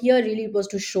 But here really it was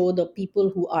to show the people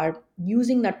who are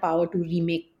using that power to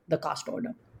remake the caste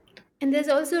order. And there's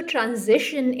also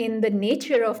transition in the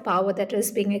nature of power that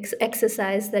is being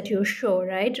exercised that you show,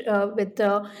 right? With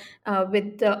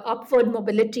the upward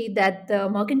mobility that the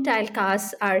mercantile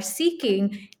castes are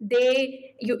seeking,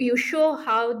 you show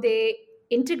how they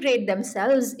integrate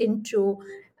themselves into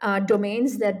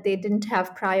domains that they didn't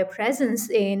have prior presence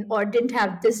in or didn't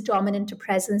have this dominant a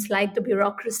presence, like the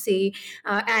bureaucracy,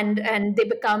 and they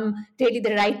become really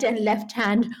the right and left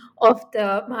hand of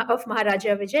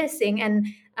Maharaja Vijay Singh. And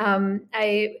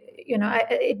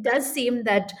it does seem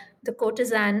that the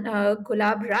courtesan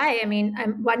Gulab Rai, I mean,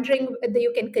 I'm wondering whether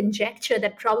you can conjecture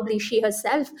that probably she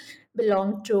herself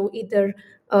belonged to either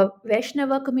a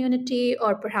Vaishnava community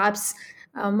or perhaps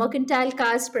mercantile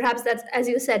caste. Perhaps that's, as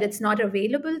you said, it's not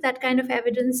available, that kind of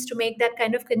evidence to make that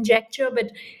kind of conjecture.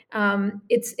 But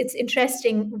it's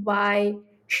interesting why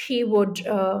she would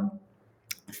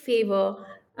favor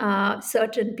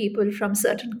certain people from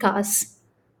certain castes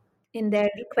in their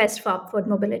quest for upward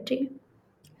mobility.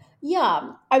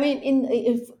 Yeah, I mean,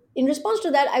 in response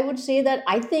to that, I would say that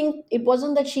I think it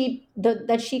wasn't that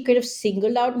she kind of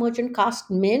singled out merchant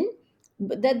caste men,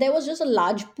 but that there was just a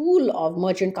large pool of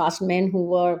merchant caste men who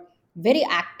were very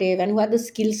active and who had the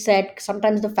skill set,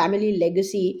 sometimes the family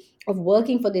legacy of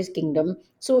working for this kingdom.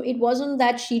 So it wasn't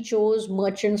that she chose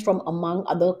merchants from among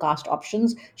other caste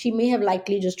options. She may have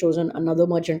likely just chosen another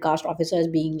merchant caste officer as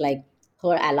being like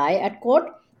her ally at court,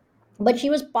 but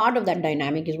she was part of that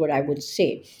dynamic is what I would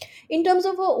say. In terms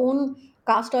of her own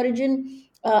caste origin,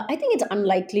 I think it's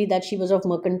unlikely that she was of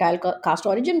mercantile caste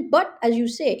origin, but as you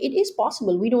say, it is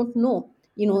possible. We don't know.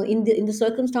 In the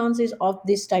circumstances of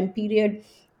this time period,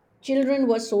 children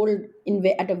were sold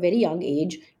at a very young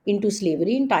age into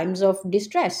slavery in times of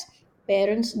distress.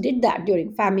 Parents did that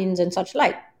during famines and such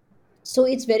like. So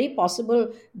it's very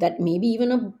possible that maybe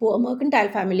even a poor mercantile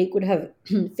family could have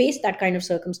faced that kind of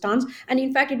circumstance. And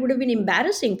in fact, it would have been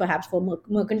embarrassing perhaps for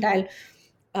mercantile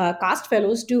caste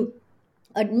fellows to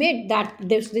admit that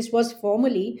this was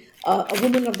formerly a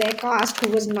woman of their caste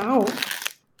who was now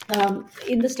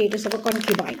in the status of a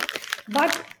concubine.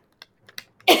 But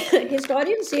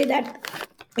historians say that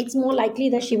it's more likely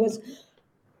that she was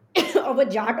of a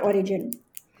Jat origin.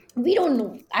 We don't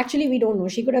know. Actually, we don't know.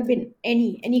 She could have been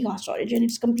any caste origin.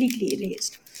 It's completely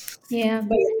erased. Yeah,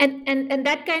 But and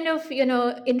that kind of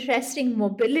interesting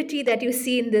mobility that you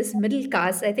see in this middle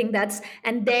caste, I think that's,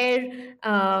 and their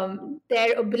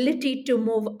ability to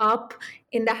move up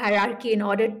in the hierarchy in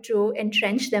order to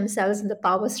entrench themselves in the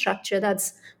power structure.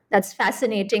 That's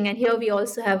fascinating. And here we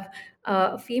also have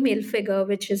a female figure,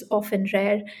 which is often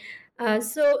rare.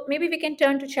 So maybe we can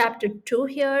turn to chapter 2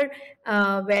 here,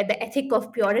 where the ethic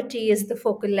of purity is the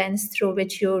focal lens through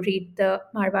which you read the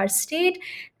Marwar state.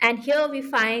 And here we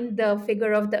find the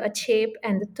figure of the Achep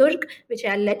and the Turk, which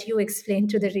I'll let you explain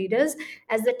to the readers,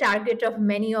 as the target of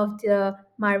many of the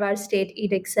Marwar state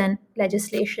edicts and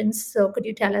legislations. So could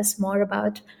you tell us more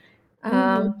about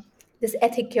mhm. this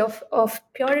ethic of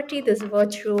purity, this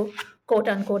virtue, quote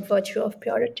unquote, virtue of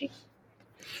purity?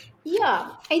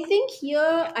 Yeah, I think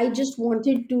here I just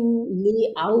wanted to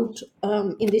lay out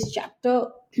in this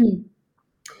chapter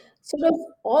sort of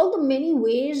all the many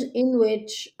ways in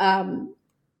which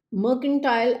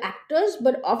mercantile actors,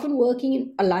 but often working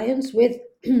in alliance with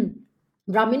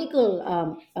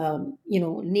Brahminical,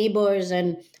 neighbors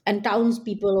and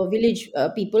townspeople or village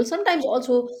people, sometimes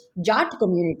also Jat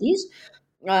communities.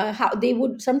 How they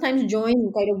would sometimes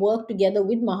join, kind of work together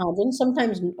with Mahajans.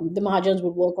 Sometimes the Mahajans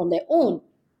would work on their own.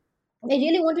 I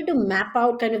really wanted to map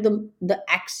out kind of the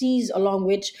axes along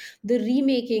which the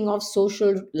remaking of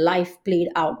social life played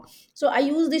out. So I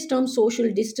use this term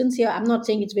social distance here. I'm not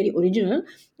saying it's very original,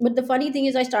 but the funny thing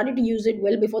is I started to use it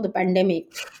well before the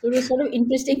pandemic. So it was sort of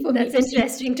interesting for me That's to see.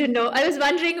 interesting to know. I was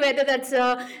wondering whether that's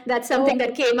Oh, something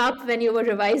that came up when you were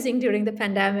revising during the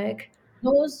pandemic.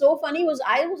 no, what was so funny was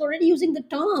I was already using the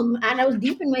term and I was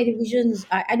deep in my revisions.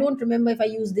 I don't remember if I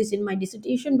used this in my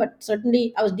dissertation, but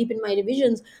certainly I was deep in my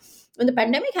revisions when the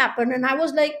pandemic happened. And I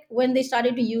was like, when they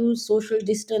started to use social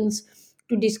distance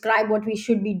to describe what we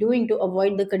should be doing to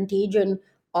avoid the contagion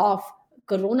of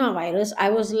coronavirus, I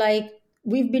was like,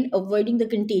 we've been avoiding the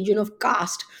contagion of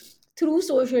caste through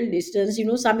social distance.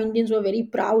 Some Indians were very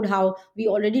proud how we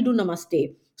already do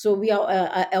namaste. So we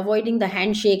are avoiding the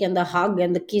handshake and the hug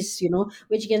and the kiss,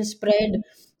 which can spread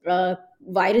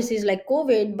viruses like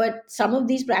COVID. But some of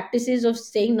these practices of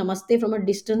saying namaste from a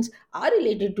distance are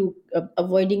related to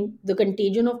avoiding the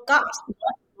contagion of caste,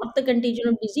 not the contagion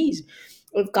of disease.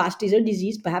 If caste is a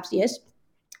disease, perhaps yes.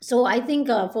 So I think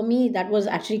for me that was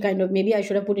actually kind of, maybe I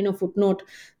should have put in a footnote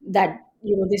that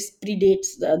this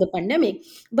predates the pandemic,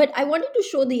 but I wanted to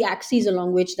show the axes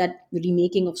along which that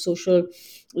remaking of social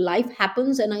life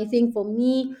happens. And I think for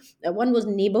me, one was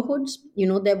neighborhoods.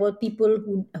 There were people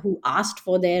who asked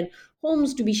for their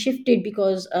homes to be shifted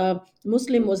because a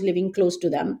Muslim was living close to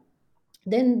them.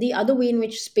 Then the other way in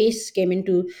which space came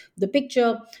into the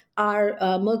picture are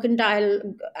mercantile.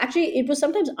 Actually, it was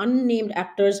sometimes unnamed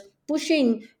actors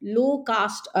pushing low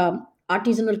caste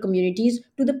artisanal communities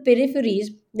to the peripheries,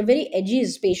 the very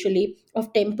edges, spatially,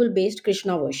 of temple based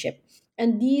Krishna worship.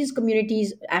 And these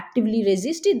communities actively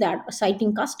resisted that,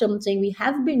 citing custom, saying, we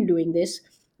have been doing this.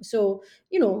 So,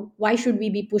 why should we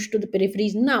be pushed to the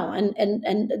peripheries now?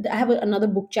 And I have another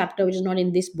book chapter, which is not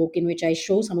in this book, in which I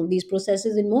show some of these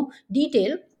processes in more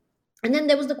detail. And then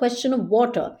there was the question of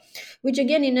water, which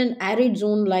again, in an arid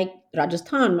zone like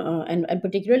Rajasthan, and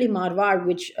particularly Marwar,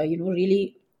 which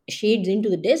really shades into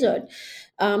the desert,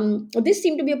 this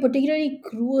seemed to be a particularly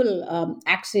cruel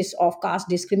axis of caste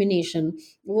discrimination,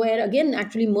 where again,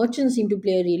 actually, merchants seem to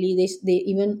play a really, they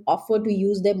even offer to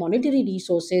use their monetary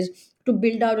resources to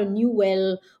build out a new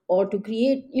well, or to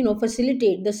create,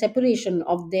 facilitate the separation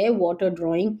of their water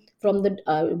drawing from the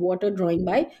water drawing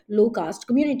by low caste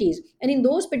communities. And in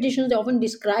those petitions, they often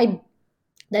describe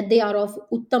that they are of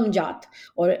uttam jat,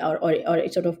 or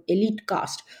a sort of elite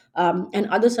caste, and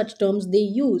other such terms they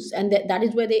use. And that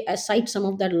is where they cite some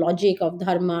of that logic of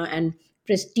dharma and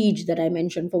prestige that I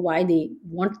mentioned for why they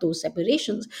want those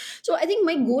separations. So I think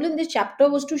my goal in this chapter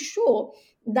was to show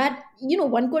that,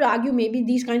 one could argue maybe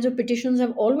these kinds of petitions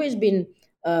have always been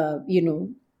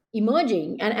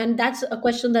emerging, and that's a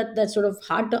question that's sort of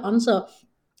hard to answer.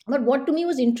 But what to me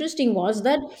was interesting was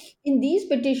that in these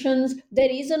petitions there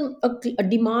is a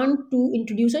demand to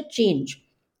introduce a change.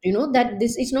 That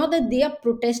this is not that they are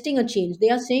protesting a change, they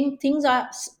are saying things are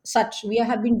such, we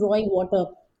have been drawing water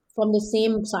from the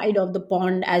same side of the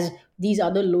pond as these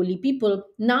other lowly people,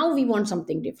 now we want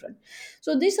something different.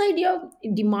 So this idea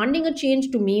of demanding a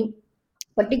change, to me,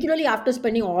 particularly after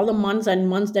spending all the months and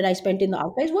months that I spent in the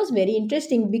archives, was very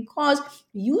interesting, because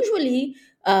usually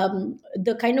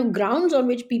the kind of grounds on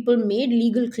which people made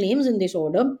legal claims in this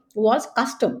order was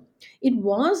custom. It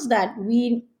was that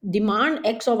we demand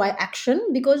X or Y action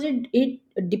because it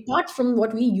departs from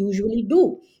what we usually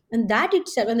do. And that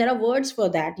itself, and there are words for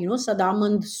that,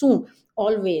 sadamand soon,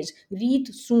 always, reet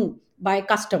soon, by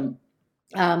custom,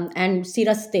 and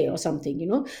siraste or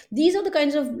something. These are the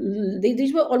kinds of,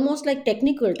 these were almost like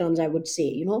technical terms, I would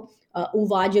say.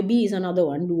 Uvajabi is another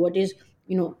one. What is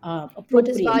What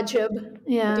is appropriate? wajib? What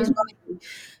Yeah. is wajib?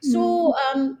 So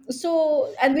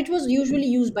and which was usually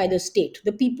used by the state.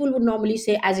 The people would normally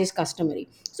say as is customary.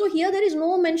 So here there is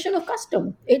no mention of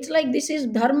custom. It's like, this is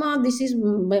dharma, this is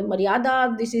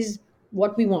maryada, this is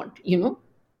what we want.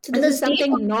 So And this the is state,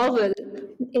 something novel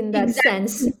in that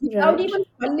sense, exactly, without right? even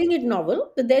calling it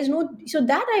novel, but there's no, so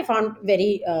that I found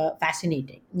very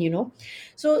fascinating.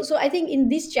 So I think in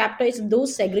this chapter it's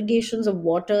those segregations of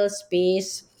water,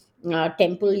 space,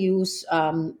 temple use,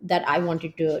 that I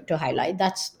wanted to highlight.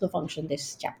 That's the function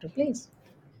this chapter plays.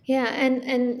 Yeah, and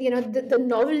the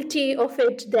novelty of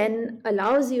it then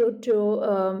allows you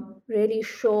to really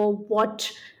show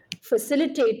what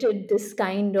facilitated this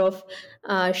kind of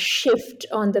shift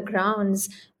on the grounds,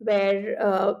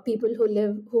 where people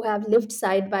who have lived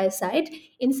side by side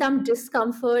in some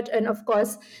discomfort, and of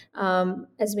course,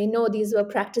 as we know, these were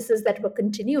practices that were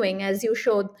continuing. As you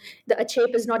showed, the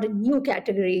achape is not a new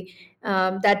category.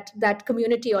 That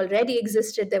community already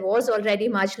existed. There was already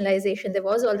marginalization. There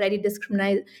was already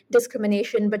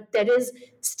discrimination, but there is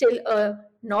still a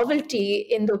novelty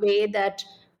in the way that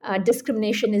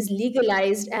discrimination is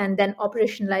legalized and then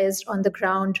operationalized on the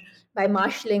ground by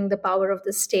marshalling the power of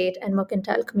the state and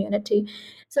mercantile community.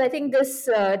 So I think this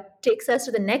takes us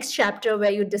to the next chapter,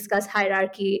 where you discuss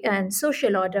hierarchy and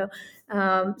social order.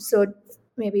 So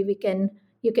maybe you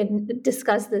can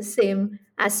discuss the same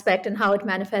aspect and how it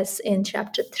manifests in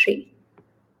chapter 3.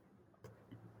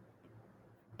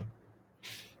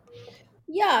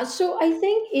 Yeah, so I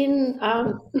think in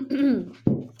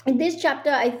in this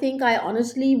chapter, I think I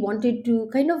honestly wanted to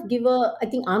kind of give a, I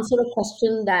think, answer a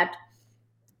question that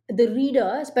the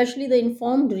reader, especially the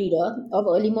informed reader of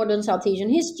early modern South Asian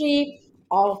history,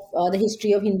 of the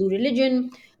history of Hindu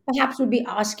religion, perhaps would be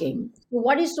asking,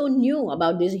 what is so new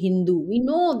about this Hindu? We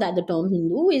know that the term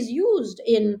Hindu is used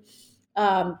in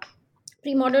um,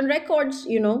 pre-modern records,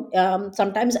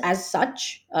 sometimes as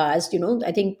such, as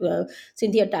I think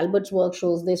Cynthia Talbot's work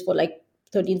shows this for like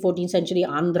 13th 14th century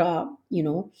Andhra.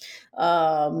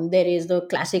 There is the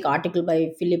classic article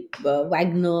by Philip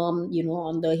Wagner,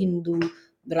 on the Hindu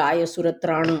Raya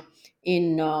Suratrana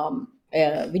in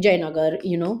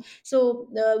Vijayanagar. So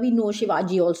we know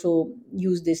Shivaji also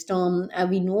used this term.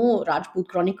 We know Rajput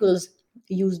chronicles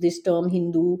use this term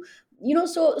Hindu.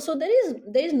 So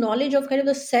there is knowledge of kind of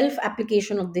the self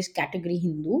application of this category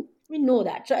Hindu. We know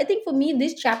that. So I think for me,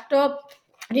 this chapter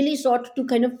really sought to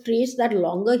kind of trace that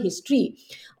longer history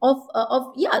of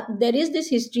yeah, there is this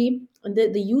history.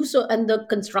 The use of, and the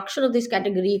construction of this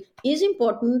category is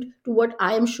important to what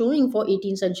I am showing for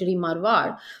 18th century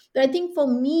Marwar. But I think for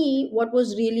me, what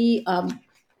was really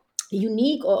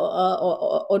unique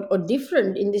or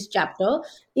different in this chapter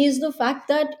is the fact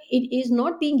that it is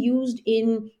not being used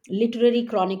in literary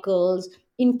chronicles,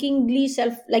 in kingly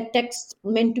self, like texts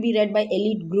meant to be read by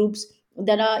elite groups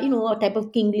that are, a type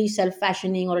of kingly self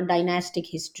fashioning or a dynastic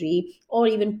history or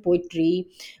even poetry.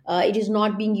 It is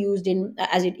not being used in,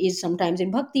 as it is sometimes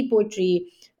in bhakti poetry.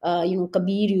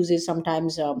 Kabir uses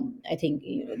sometimes, I think,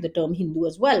 the term Hindu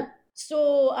as well.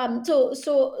 So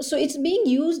it's being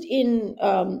used in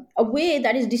a way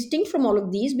that is distinct from all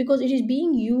of these, because it is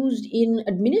being used in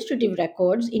administrative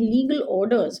records, in legal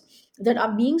orders that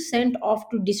are being sent off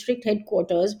to district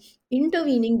headquarters,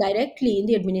 intervening directly in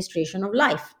the administration of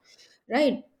life,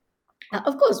 right?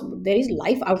 Of course, there is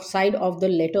life outside of the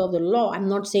letter of the law. I'm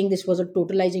not saying this was a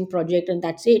totalizing project and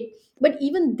that's it. But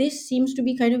even this seems to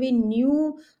be kind of a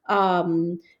new,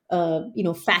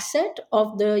 facet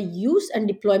of the use and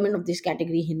deployment of this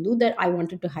category Hindu that I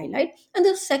wanted to highlight. And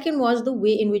the second was the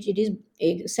way in which it is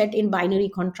set in binary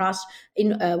contrast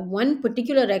in one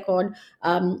particular record,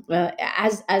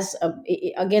 as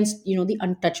against the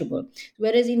untouchable.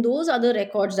 Whereas in those other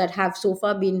records that have so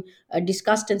far been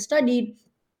discussed and studied,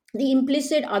 the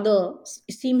implicit other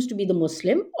seems to be the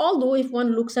Muslim. Although, if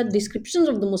one looks at descriptions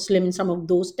of the Muslim in some of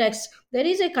those texts, there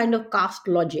is a kind of caste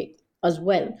logic as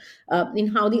well, in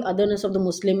how the otherness of the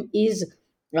Muslim is,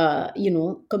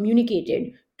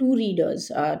 communicated to readers,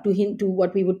 to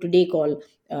what we would today call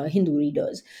Hindu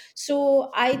readers. So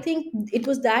I think it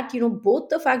was that, both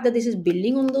the fact that this is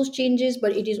building on those changes,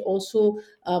 but it is also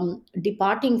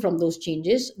departing from those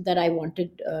changes that I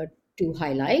wanted to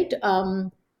highlight.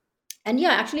 And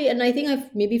yeah, actually, and I think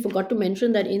I've maybe forgot to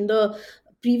mention that in the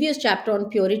previous chapter on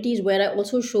purities, where I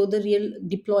also show the real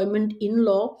deployment in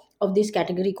law of this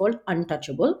category called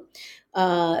untouchable,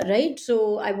 right?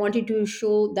 So I wanted to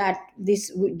show that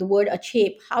the word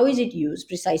achape, how is it used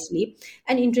precisely?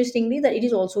 And interestingly, that it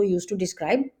is also used to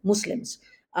describe Muslims.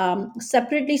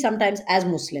 Separately, sometimes as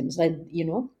Muslims, like,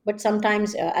 but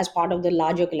sometimes as part of the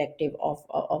larger collective of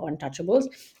untouchables,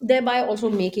 thereby also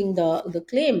making the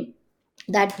claim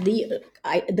that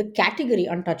the category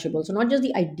untouchable, so not just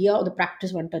the idea or the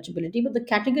practice of untouchability, but the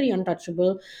category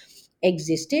untouchable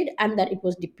existed, and that it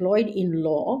was deployed in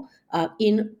law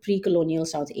in pre-colonial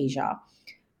South Asia,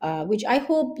 which I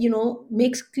hope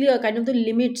makes clear kind of the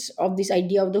limits of this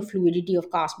idea of the fluidity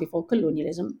of caste before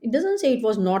colonialism. It doesn't say it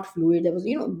was not fluid. There was,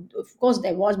 of course,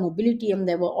 there was mobility and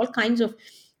there were all kinds of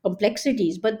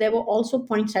complexities, but there were also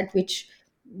points at which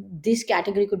this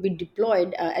category could be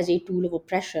deployed as a tool of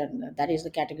oppression. That is the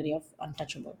category of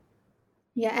untouchable.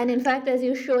 Yeah, and in fact, as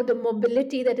you show, the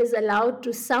mobility that is allowed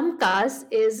to some castes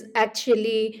is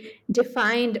actually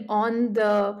defined on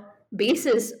the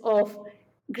basis of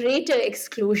greater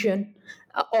exclusion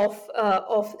of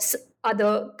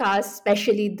other castes,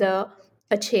 especially the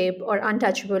achape or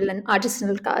untouchable and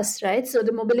artisanal castes, right? So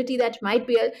the mobility that might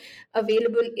be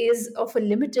available is of a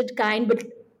limited kind, but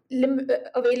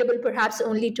available perhaps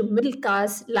only to middle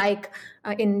caste, like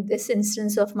in this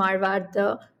instance of Marwar,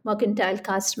 the mercantile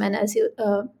castemen, as you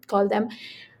call them.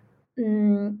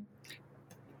 Mm,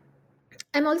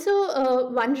 I'm also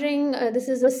wondering, this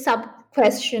is a sub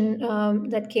question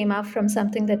that came up from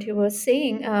something that you were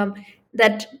saying,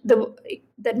 that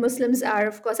that Muslims are,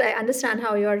 of course, I understand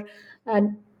how you're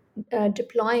uh,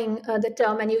 deploying the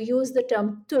term, and you use the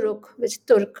term Turuk, which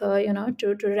Turk,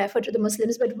 to refer to the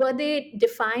Muslims, but were they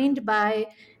defined by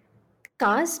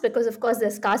caste? Because of course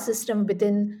there's caste system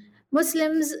within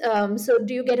Muslims. So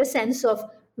do you get a sense of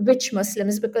which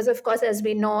Muslims? Because of course, as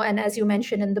we know, and as you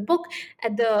mentioned in the book,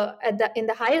 at the in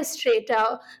the higher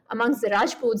strata amongst the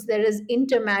Rajputs, there is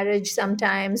intermarriage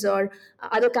sometimes, or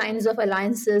other kinds of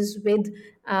alliances with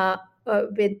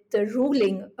the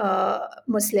ruling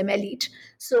Muslim elite.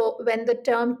 So when the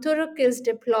term Turk is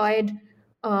deployed,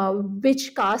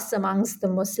 which castes amongst the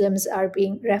Muslims are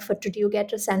being referred to? Do you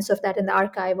get a sense of that in the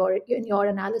archive or in your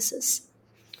analysis?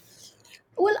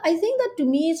 Well, I think that to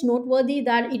me it's noteworthy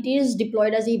that it is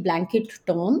deployed as a blanket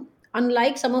term.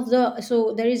 Unlike some of the,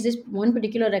 so there is this one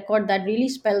particular record that really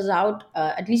spells out,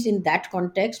 at least in that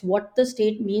context, what the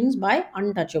state means by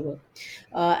untouchable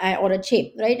or a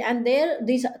chape, right? And there,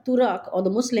 this Turak or the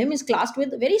Muslim is classed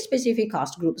with very specific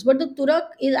caste groups, but the Turak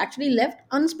is actually left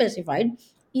unspecified.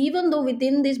 Even though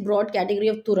within this broad category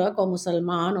of Turak or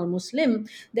Musalman or Muslim,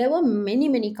 there were many,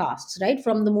 many castes, right?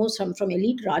 From the most, from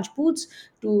elite Rajputs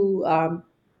to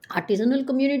artisanal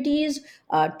communities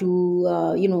to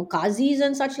qazis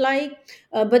and such like,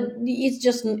 but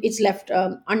it's left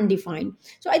undefined.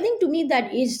 So I think to me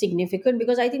that is significant,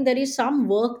 because I think there is some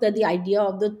work that the idea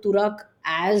of the Turak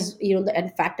as in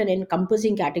fact an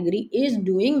encompassing category is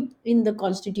doing in the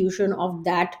constitution of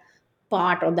that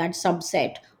part or that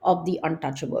subset of the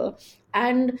untouchable.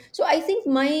 And so I think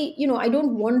I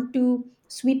don't want to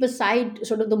sweep aside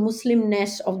sort of the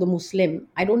Muslimness of the Muslim.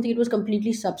 I don't think it was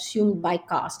completely subsumed by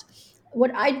caste.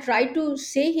 What I try to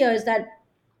say here is that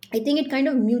I think it kind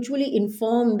of mutually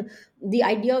informed the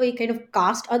idea of a kind of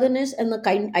caste otherness, and the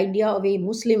kind idea of a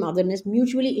Muslim otherness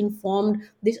mutually informed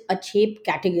this achape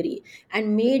category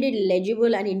and made it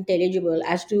legible and intelligible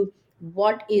as to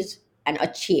what is an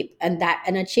achape, and that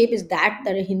an achape is that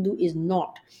a Hindu is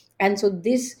not. And so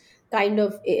this kind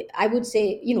of, I would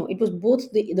say, it was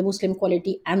both the Muslim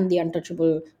quality and the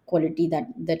untouchable quality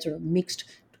that sort of mixed,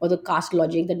 or the caste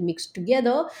logic that mixed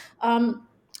together.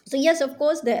 So yes, of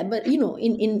course, there, but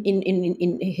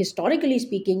in historically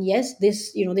speaking, yes,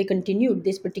 this, they continued,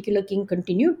 this particular king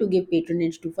continued to give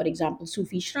patronage to, for example,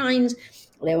 Sufi shrines.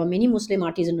 There were many Muslim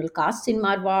artisanal castes in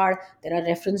Marwar. There are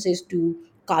references to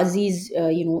qazis,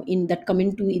 in that come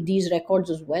into these records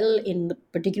as well, in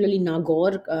particularly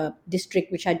Nagaur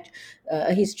district, which had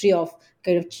a history of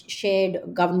kind of shared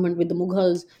government with the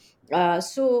Mughals.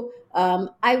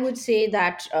 I would say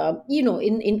that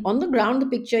in on the ground the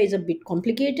picture is a bit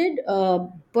complicated,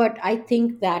 but I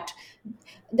think that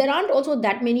there aren't also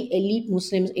that many elite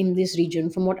Muslims in this region,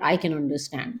 from what I can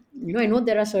understand. I know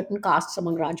there are certain castes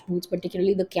among Rajputs,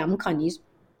 particularly the Kyam Khanis,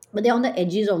 but they're on the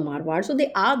edges of Marwar, so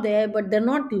they are there, but they're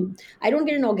not. I don't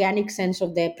get an organic sense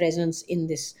of their presence in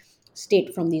this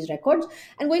state from these records.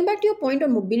 And going back to your point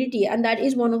on mobility, and that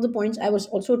is one of the points I was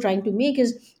also trying to make,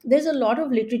 is there's a lot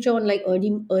of literature on like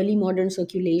early modern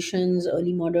circulations,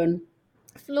 early modern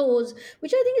flows,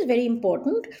 which I think is very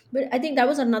important. But I think that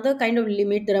was another kind of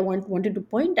limit that I wanted to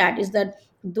point at, is that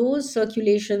those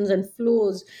circulations and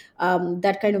flows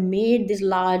that kind of made this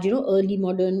large, early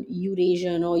modern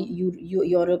Eurasian or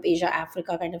Europe, Asia,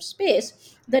 Africa kind of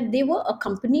space, that they were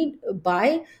accompanied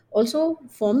by also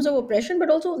forms of oppression, but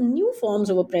also new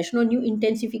forms of oppression or new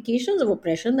intensifications of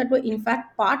oppression that were in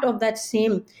fact part of that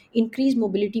same increased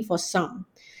mobility for some.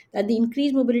 That the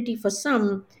increased mobility for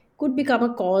some could become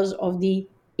a cause of the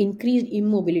increased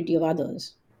immobility of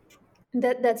others.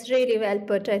 That's really well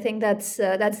put. I think that's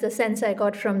the sense I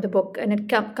got from the book, and it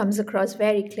comes across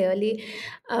very clearly.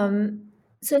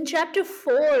 So in chapter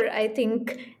 4, I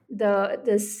think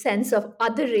the sense of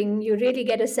othering, you really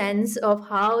get a sense of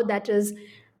how that is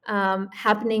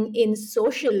happening in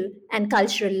social and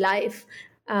cultural life.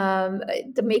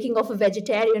 The making of a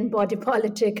vegetarian body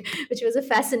politic, which was a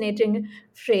fascinating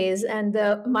phrase, and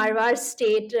the Marwar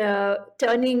state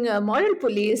turning moral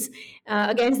police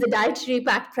against the dietary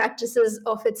practices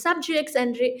of its subjects,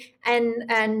 and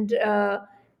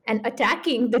and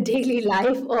attacking the daily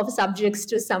life of subjects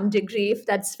to some degree, if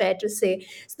that's fair to say.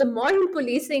 So the moral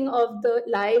policing of the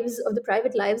lives, of the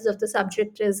private lives of the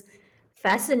subject is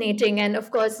fascinating. And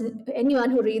of course, anyone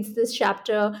who reads this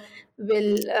chapter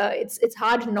will, it's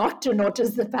hard not to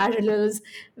notice the parallels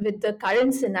with the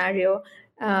current scenario.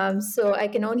 So I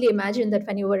can only imagine that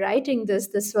when you were writing this,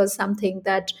 this was something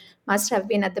that must have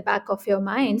been at the back of your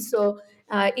mind. So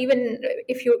even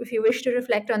if you wish to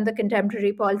reflect on the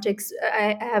contemporary politics,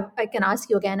 I can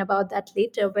ask you again about that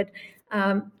later. But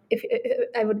if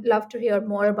I would love to hear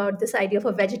more about this idea of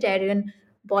a vegetarian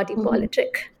body Mhm,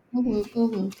 politic. mhm,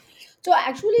 mhm. So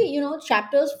actually,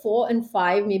 chapters 4 and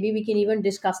 5, maybe we can even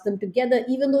discuss them together.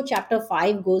 Even though chapter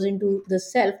 5 goes into the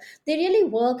self, they really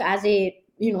work as a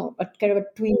kind of a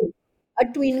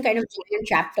twin kind of giant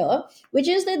chapter, which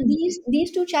is that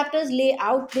these two chapters lay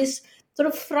out this sort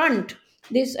of front,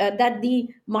 this that the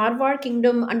Marwar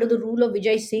kingdom under the rule of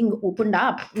Vijay Singh opened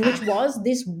up, which was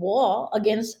this war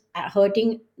against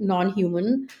hurting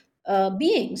non-human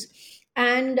beings.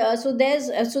 And so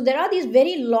there are these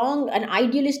very long and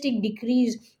idealistic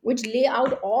decrees which lay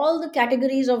out all the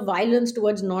categories of violence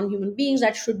towards non-human beings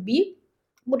that should be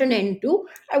put an end to.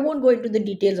 I won't go into the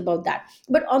details about that,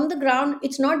 but on the ground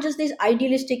it's not just this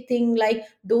idealistic thing like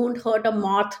don't hurt a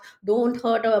moth, don't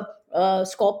hurt a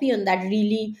scorpion that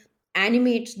really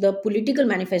animates the political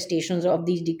manifestations of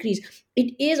these decrees.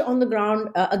 It is on the ground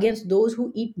against those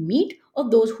who eat meat or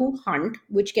those who hunt,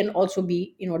 which can also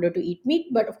be in order to eat meat,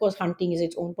 but of course hunting is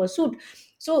its own pursuit.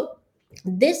 So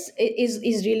this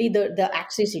is really the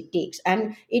axis it takes,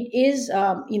 and it is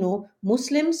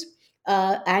Muslims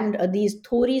and these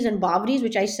Thoris and Bavris,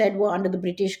 which I said were under the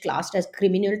British classed as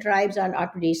criminal tribes and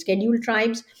are today scheduled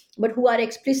tribes, but who are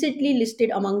explicitly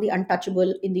listed among the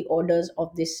untouchable in the orders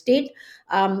of this state.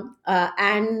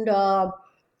 And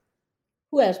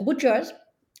Who else? Butchers,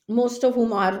 most of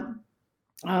whom are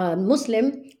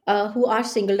Muslim, who are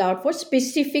singled out for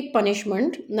specific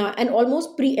punishment and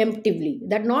almost preemptively.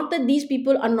 That not that these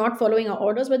people are not following our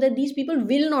orders, but that these people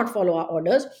will not follow our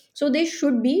orders. So they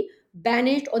should be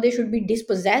banished or they should be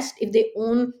dispossessed. If they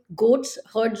own goats,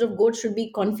 herds of goats should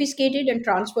be confiscated and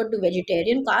transferred to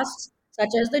vegetarian castes such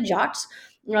as the Jats.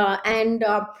 And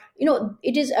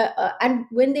it is and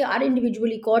when they are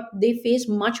individually caught, they face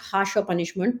much harsher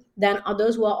punishment than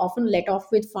others who are often let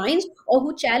off with fines or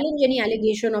who challenge any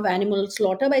allegation of animal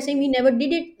slaughter by saying we never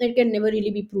did it. It can never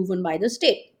really be proven by the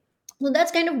state. So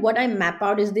that's kind of what I map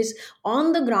out, is this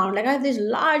on the ground. Like I have this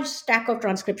large stack of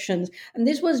transcriptions, and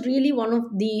this was really one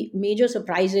of the major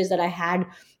surprises that I had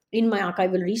in my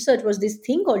archival research, was this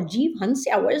thing called Jeev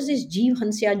Hansya. What is this Jeev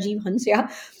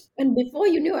Hansya? And before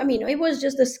you knew, I mean, it was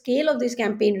just the scale of this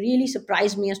campaign really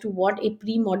surprised me as to what a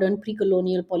pre-modern,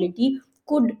 pre-colonial polity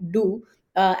could do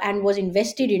and was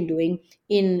invested in doing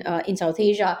in South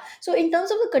Asia. So, in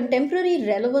terms of the contemporary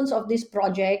relevance of this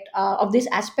project, of this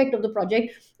aspect of the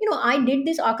project, I did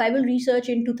this archival research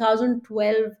in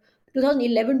 2012,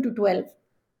 2011 to 12.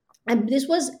 And this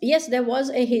was, yes, there was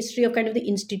a history of kind of the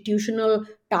institutional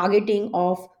targeting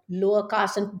of lower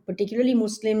castes and particularly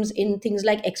Muslims in things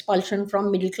like expulsion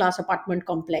from middle class apartment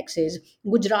complexes.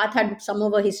 Gujarat had some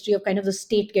of a history of kind of the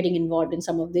state getting involved in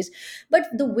some of this, but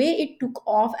the way it took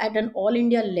off at an all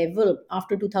India level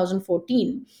after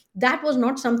 2014, that was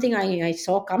not something I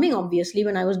saw coming, obviously,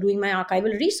 when I was doing my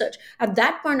archival research. At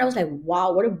that point I was like,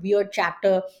 wow, what a weird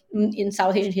chapter in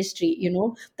South Asian history.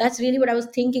 That's really what I was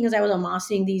thinking as I was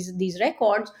amassing these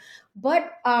records. But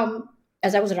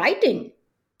as I was writing,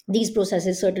 these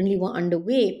processes certainly were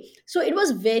underway. So it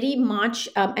was very much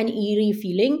an eerie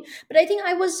feeling. But I think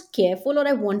I was careful, or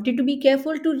I wanted to be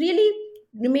careful, to really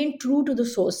remain true to the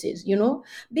sources,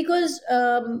 because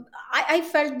I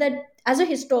felt that as a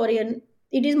historian,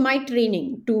 it is my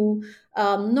training to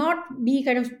not be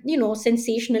kind of,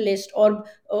 sensationalist or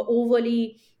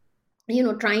overly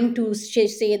trying to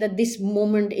say that this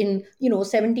moment in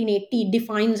 1780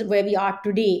 defines where we are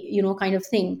today, kind of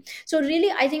thing. So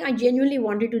really, I think I genuinely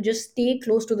wanted to just stay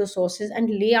close to the sources and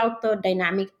lay out the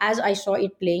dynamic as I saw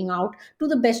it playing out to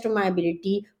the best of my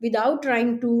ability, without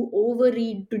trying to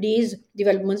overread today's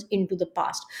developments into the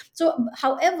past. So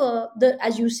however,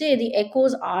 as you say, the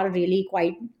echoes are really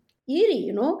quite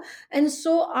eerie, and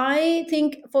so I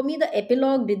think for me the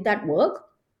epilogue did that work,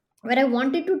 where I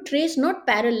wanted to trace not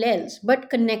parallels but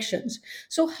connections.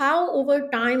 So, how over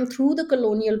time through the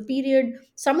colonial period,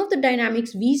 some of the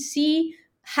dynamics we see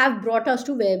have brought us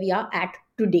to where we are at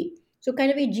today. So,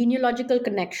 kind of a genealogical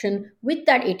connection with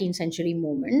that 18th century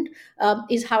moment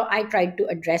is how I tried to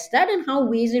address that, and how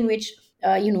ways in which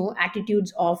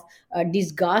attitudes of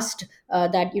disgust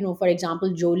that, for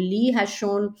example, Joe Lee has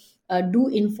shown do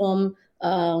inform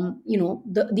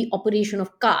the operation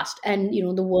of caste, and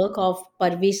the work of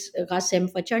Parvez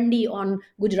Qasem Fachandi on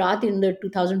Gujarat in the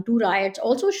 2002 riots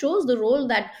also shows the role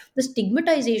that the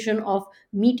stigmatization of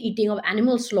meat eating, of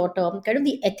animal slaughter, kind of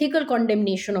the ethical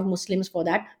condemnation of Muslims for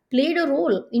that, played a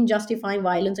role in justifying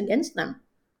violence against them.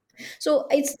 So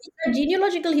it's a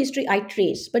genealogical history I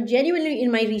trace, but genuinely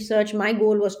in my research, my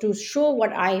goal was to show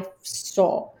what I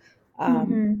saw.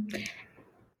 Um, Mhm.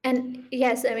 And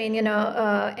yes, I mean,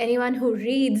 anyone who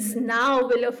reads now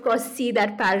will, of course, see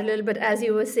that parallel. But as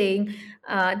you were saying,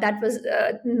 that was,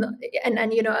 and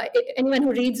anyone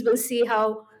who reads will see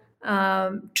how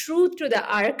true to the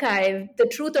archive, the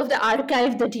truth of the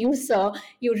archive that you saw,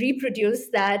 you reproduce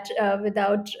that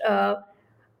without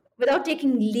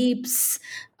taking leaps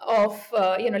of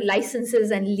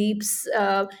licenses and leaps,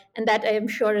 and that I am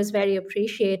sure is very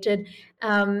appreciated.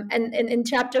 And in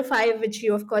chapter 5, which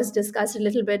you of course discussed a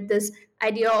little bit, this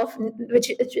idea of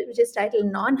which is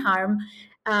titled non-harm,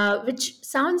 which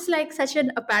sounds like such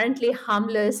an apparently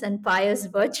harmless and pious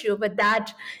virtue, but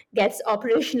that gets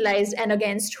operationalized and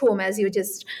against whom, as you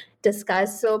just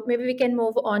discussed. So maybe we can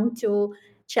move on to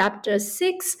chapter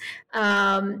 6,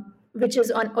 which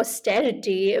is on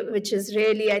austerity, which is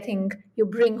really, I think, you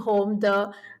bring home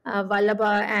the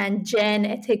Vallabha and Jain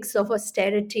ethics of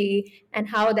austerity and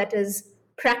how that is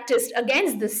practiced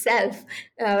against the self.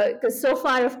 Because so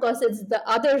far, of course, it's the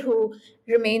other who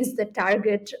remains the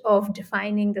target of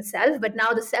defining the self, but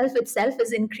now the self itself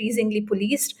is increasingly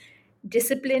policed,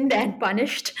 disciplined, and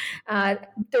punished.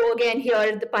 Though again,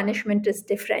 here the punishment is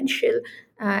differential,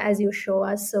 as you show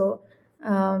us. So,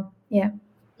 yeah.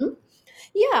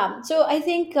 Yeah, so I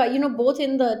think both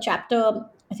in the chapter,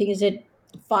 I think is it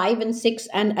 5 and 6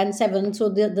 and 7. So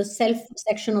the self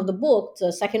section of the book,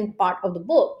 the second part of the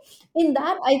book, in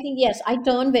that I think yes, I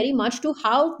turn very much to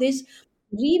how this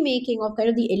remaking of kind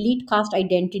of the elite caste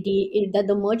identity that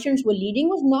the merchants were leading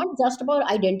was not just about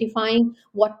identifying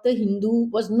what the Hindu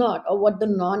was not or what the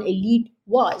non-elite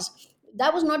was.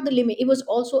 That was not the limit. It was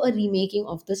also a remaking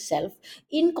of the self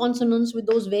in consonance with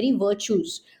those very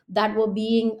virtues that were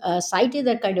being cited,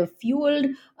 that kind of fueled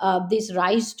this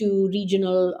rise to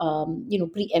regional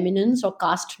preeminence or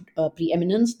caste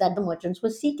preeminence that the merchants were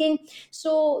seeking.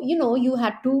 So you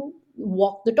had to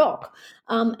walk the talk,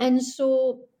 and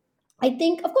so I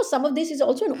think, of course, some of this is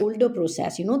also an older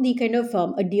process, the kind of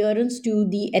adherence to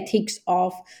the ethics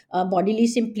of bodily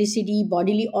simplicity,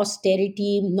 bodily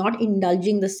austerity, not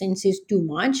indulging the senses too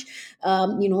much,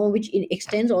 which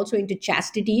extends also into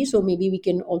chastity. So maybe we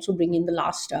can also bring in the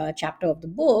last chapter of the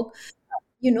book,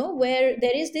 where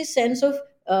there is this sense of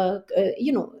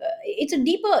it's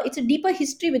a deeper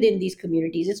history within these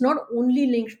communities. It's not only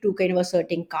linked to kind of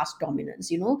asserting caste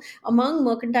dominance. Among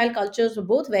mercantile cultures of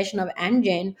both Vaishnav and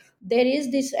Jain, there is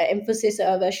this emphasis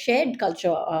of a shared culture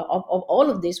of all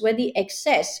of this, where the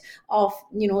excess of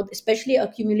especially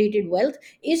accumulated wealth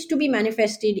is to be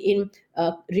manifested in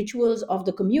rituals of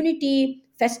the community,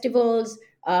 festivals,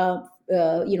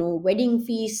 wedding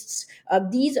feasts,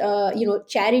 these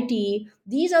charity.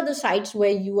 These are the sites where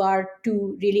you are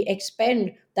to really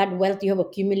expend that wealth you have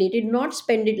accumulated, not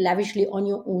spend it lavishly on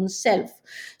your own self.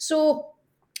 So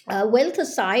wealth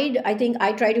aside, I think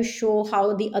I try to show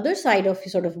how the other side of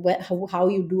sort of how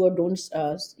you do or don't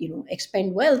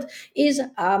expend wealth is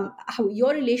how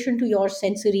your relation to your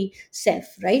sensory self,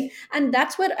 right? And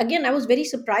that's where again I was very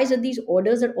surprised that these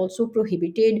orders that also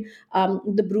prohibited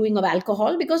the brewing of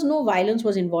alcohol, because no violence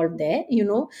was involved there.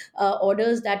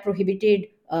 Orders that prohibited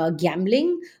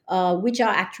gambling, which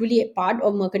are actually a part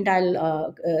of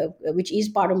mercantile, which is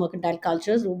part of mercantile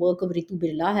cultures. The work of Ritu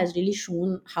Birla has really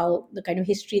shown how the kind of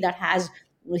history that has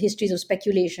histories of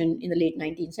speculation in the late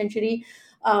 19th century.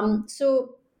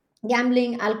 So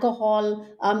gambling, alcohol,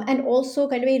 and also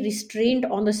kind of a restraint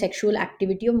on the sexual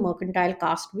activity of mercantile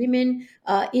caste women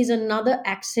is another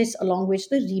axis along which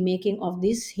the remaking of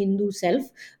this Hindu self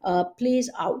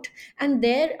plays out. And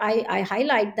there I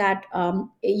highlight that,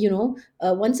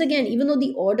 once again, even though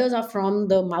the orders are from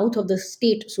the mouth of the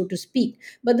state, so to speak,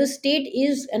 but the state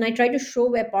is, and I try to show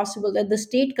where possible, that the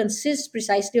state consists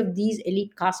precisely of these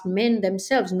elite caste men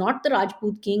themselves, not the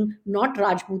Rajput king, not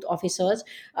Rajput officers,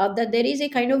 that there is a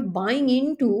kind of buying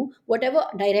into whatever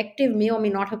directive may or may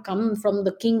not have come from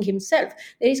the king himself.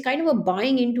 There is kind of a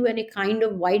buying into and a kind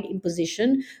of wide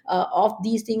imposition of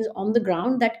these things on the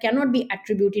ground that cannot be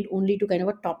attributed only to kind of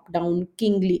a top-down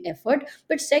kingly effort.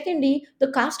 But secondly, the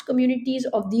caste communities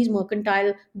of these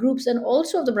mercantile groups and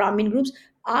also of the Brahmin groups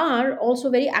are also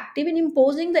very active in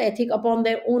imposing the ethic upon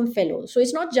their own fellows. So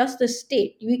it's not just the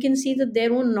state. We can see that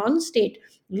their own non-state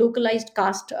localized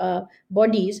caste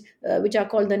bodies, which are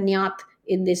called the Nyat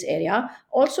in this area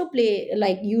also play,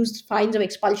 like use signs of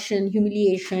expulsion,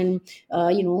 humiliation,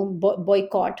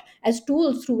 boycott as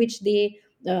tools through which they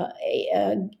uh,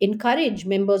 encourage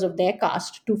members of their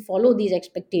caste to follow these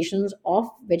expectations of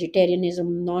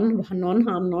vegetarianism, non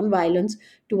harm, non violence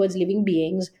towards living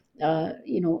beings,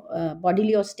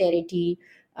 bodily austerity,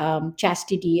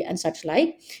 chastity, and such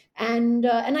like. And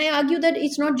I argue that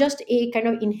it's not just a kind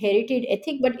of inherited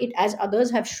ethic, but it, as others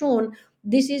have shown,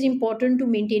 this is important to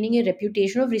maintaining a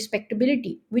reputation of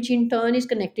respectability, which in turn is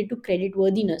connected to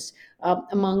creditworthiness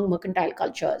among mercantile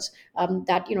cultures.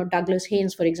 That Douglas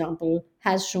Haynes, for example,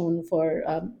 has shown for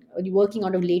working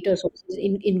out of later sources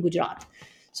in Gujarat.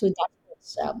 So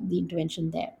that's the intervention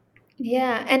there.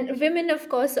 Yeah, and women, of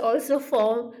course, also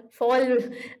fall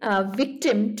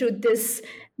victim to this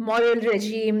moral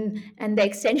regime, and the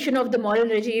extension of the moral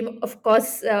regime, of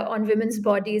course, on women's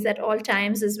bodies at all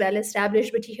times is well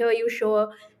established. But here you show a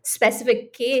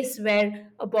specific case where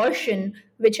abortion,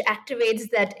 which activates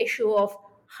that issue of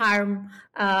harm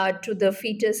to the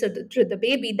fetus or to the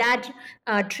baby, that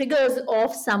triggers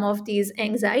off some of these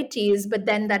anxieties, but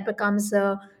then that becomes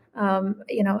a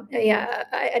yeah,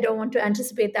 I don't want to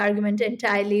anticipate the argument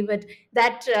entirely, but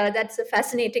that's a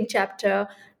fascinating chapter.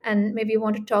 And maybe you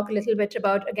want to talk a little bit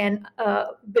about, again,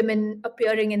 women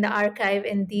appearing in the archive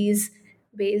in these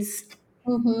ways.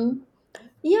 Mm-hmm.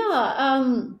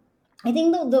 Yeah, I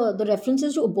think the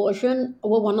references to abortion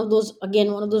were one of those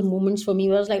moments for me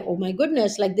where I was like, oh my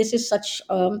goodness, like this is such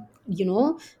hotly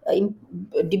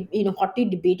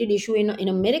debated issue in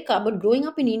America, but growing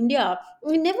up in India,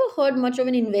 we never heard much of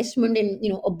an investment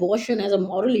in abortion as a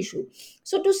moral issue.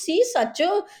 So to see such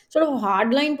a sort of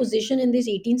hardline position in this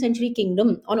 18th century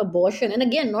kingdom on abortion, and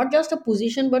again, not just a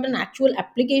position but an actual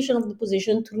application of the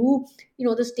position through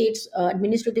the state's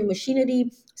administrative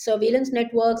machinery, surveillance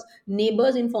networks,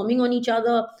 neighbors informing on each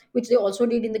other, which they also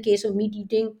did in the case of meat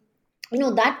eating.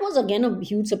 That was again a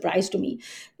huge surprise to me.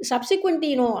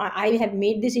 Subsequently, I have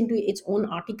made this into its own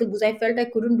article because I felt I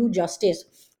couldn't do justice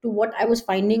to what I was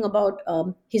finding about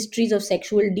histories of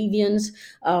sexual deviance,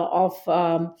 of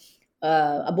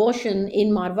abortion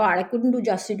in Marwar. I couldn't do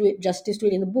justice to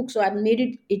it in the book, so I made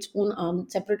it its own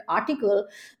separate article.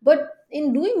 But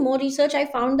in doing more research, I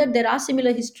found that there are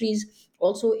similar histories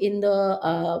also in the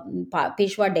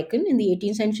Peshwa Deccan in the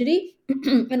 18th century,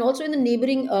 and also in the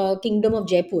neighboring kingdom of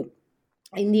Jaipur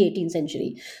in the 18th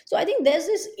century. So I think there's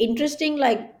this interesting,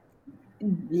 like,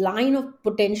 line of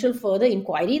potential further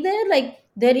inquiry there. Like,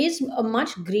 there is a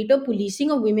much greater policing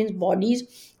of women's bodies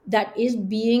that is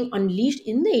being unleashed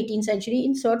in the 18th century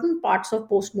in certain parts of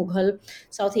post Mughal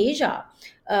South Asia.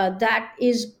 That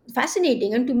is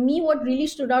fascinating. And to me, what really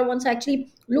stood out once I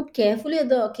actually looked carefully at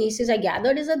the cases I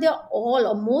gathered is that they're all,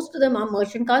 or most of them, are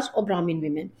merchant caste or Brahmin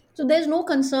women. So there's no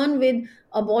concern with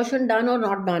abortion done or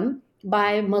not done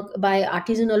by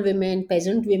artisanal women,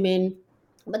 peasant women.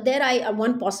 But there,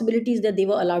 one possibility is that they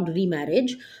were allowed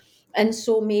remarriage, and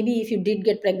so maybe if you did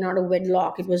get pregnant out of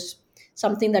wedlock, it was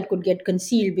something that could get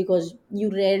concealed because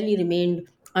you rarely remained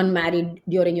unmarried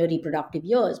during your reproductive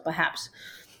years, perhaps.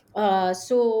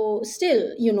 So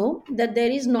still, that there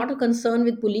is not a concern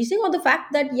with policing, or the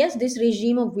fact that yes, this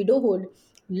regime of widowhood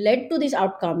led to this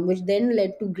outcome, which then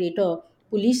led to greater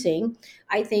policing.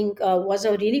 I think was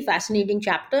a really fascinating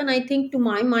chapter, and I think, to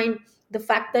my mind, the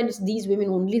fact that it's these women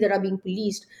only that are being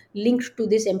policed, linked to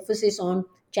this emphasis on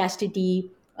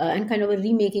chastity, and kind of a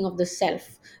remaking of the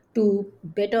self to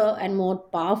better and more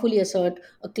powerfully assert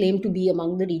a claim to be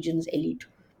among the region's elite.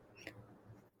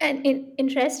 And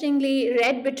interestingly,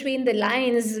 read between the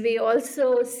lines, we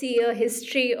also see a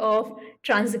history of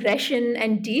transgression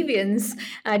and deviance.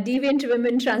 Deviant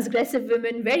women, transgressive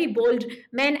women, very bold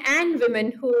men and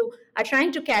women who are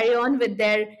trying to carry on with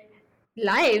their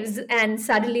lives and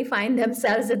suddenly find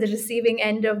themselves at the receiving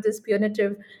end of this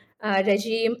punitive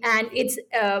regime. And it's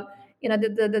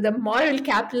the moral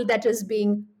capital that is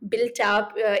being built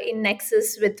up in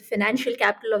nexus with financial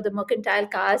capital of the mercantile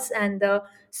class and the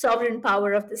sovereign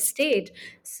power of the state.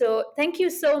 So thank you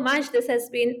so much. This has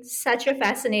been such a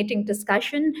fascinating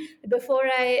discussion. Before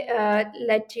I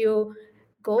let you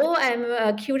go,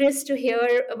 I'm curious to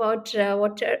hear about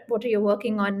what are you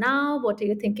working on now? What are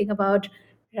you thinking about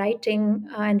writing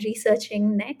and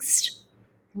researching next?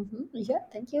 Yeah,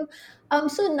 thank you.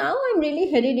 So now I'm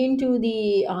really headed into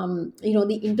the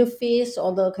interface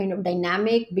or the kind of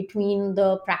dynamic between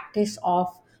the practice of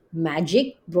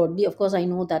magic broadly. Of course, I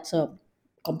know that's a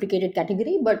complicated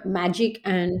category, but magic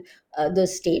and the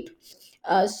state.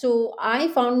 So I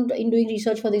found in doing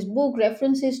research for this book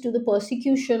references to the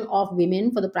persecution of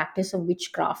women for the practice of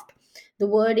witchcraft. The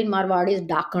word in Marwari is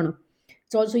dakan.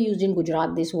 It's also used in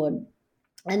Gujarat, this word.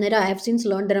 And I have since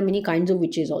learned there are many kinds of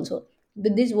witches also.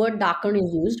 This word darken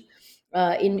is used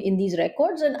in these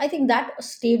records, and I think that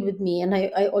stayed with me. And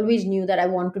I always knew that I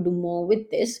want to do more with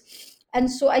this. And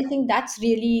so I think that's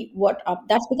really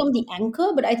that's become the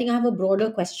anchor. But I think I have a broader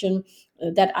question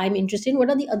that I'm interested in. What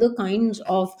are the other kinds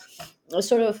of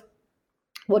sort of,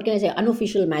 what can I say,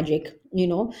 unofficial magic,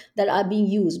 that are being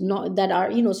used, not that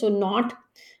are, so not,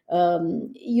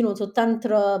 so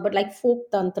tantra, but like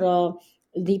folk tantra,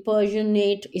 the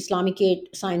Persianate,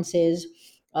 Islamicate sciences,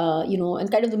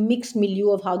 and kind of the mixed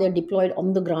milieu of how they're deployed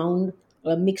on the ground,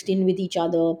 mixed in with each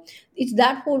other. It's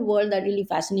that whole world that really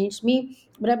fascinates me.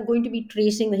 But I'm going to be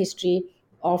tracing the history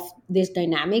of this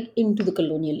dynamic into the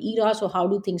colonial era. So how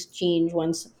do things change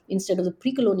once, instead of the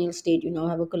pre-colonial state, you now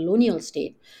have a colonial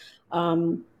state?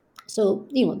 um, so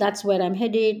that's where I'm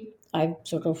headed. I've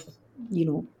sort of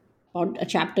got a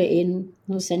chapter in,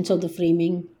 sense of the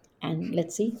framing, and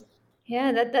let's see.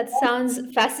 Yeah, that sounds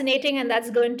fascinating, and that's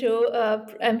going to,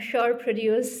 I'm sure,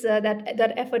 produce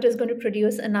that effort is going to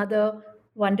produce another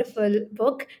wonderful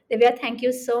book. Divya, thank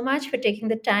you so much for taking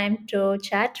the time to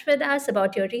chat with us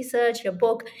about your research, your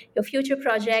book, your future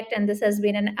project, and this has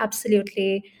been an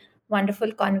absolutely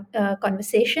wonderful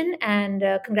conversation. And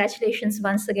congratulations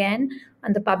once again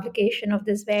on the publication of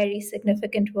this very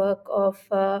significant work of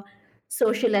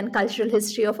social and cultural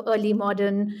history of early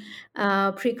modern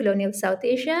pre-colonial South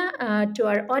Asia. To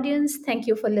our audience, thank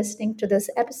you for listening to this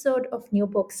episode of New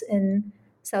Books in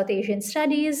South Asian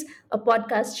Studies, a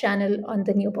podcast channel on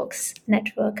the New Books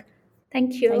Network.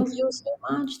 Thank Thank you. you so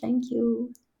much. Thank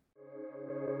you.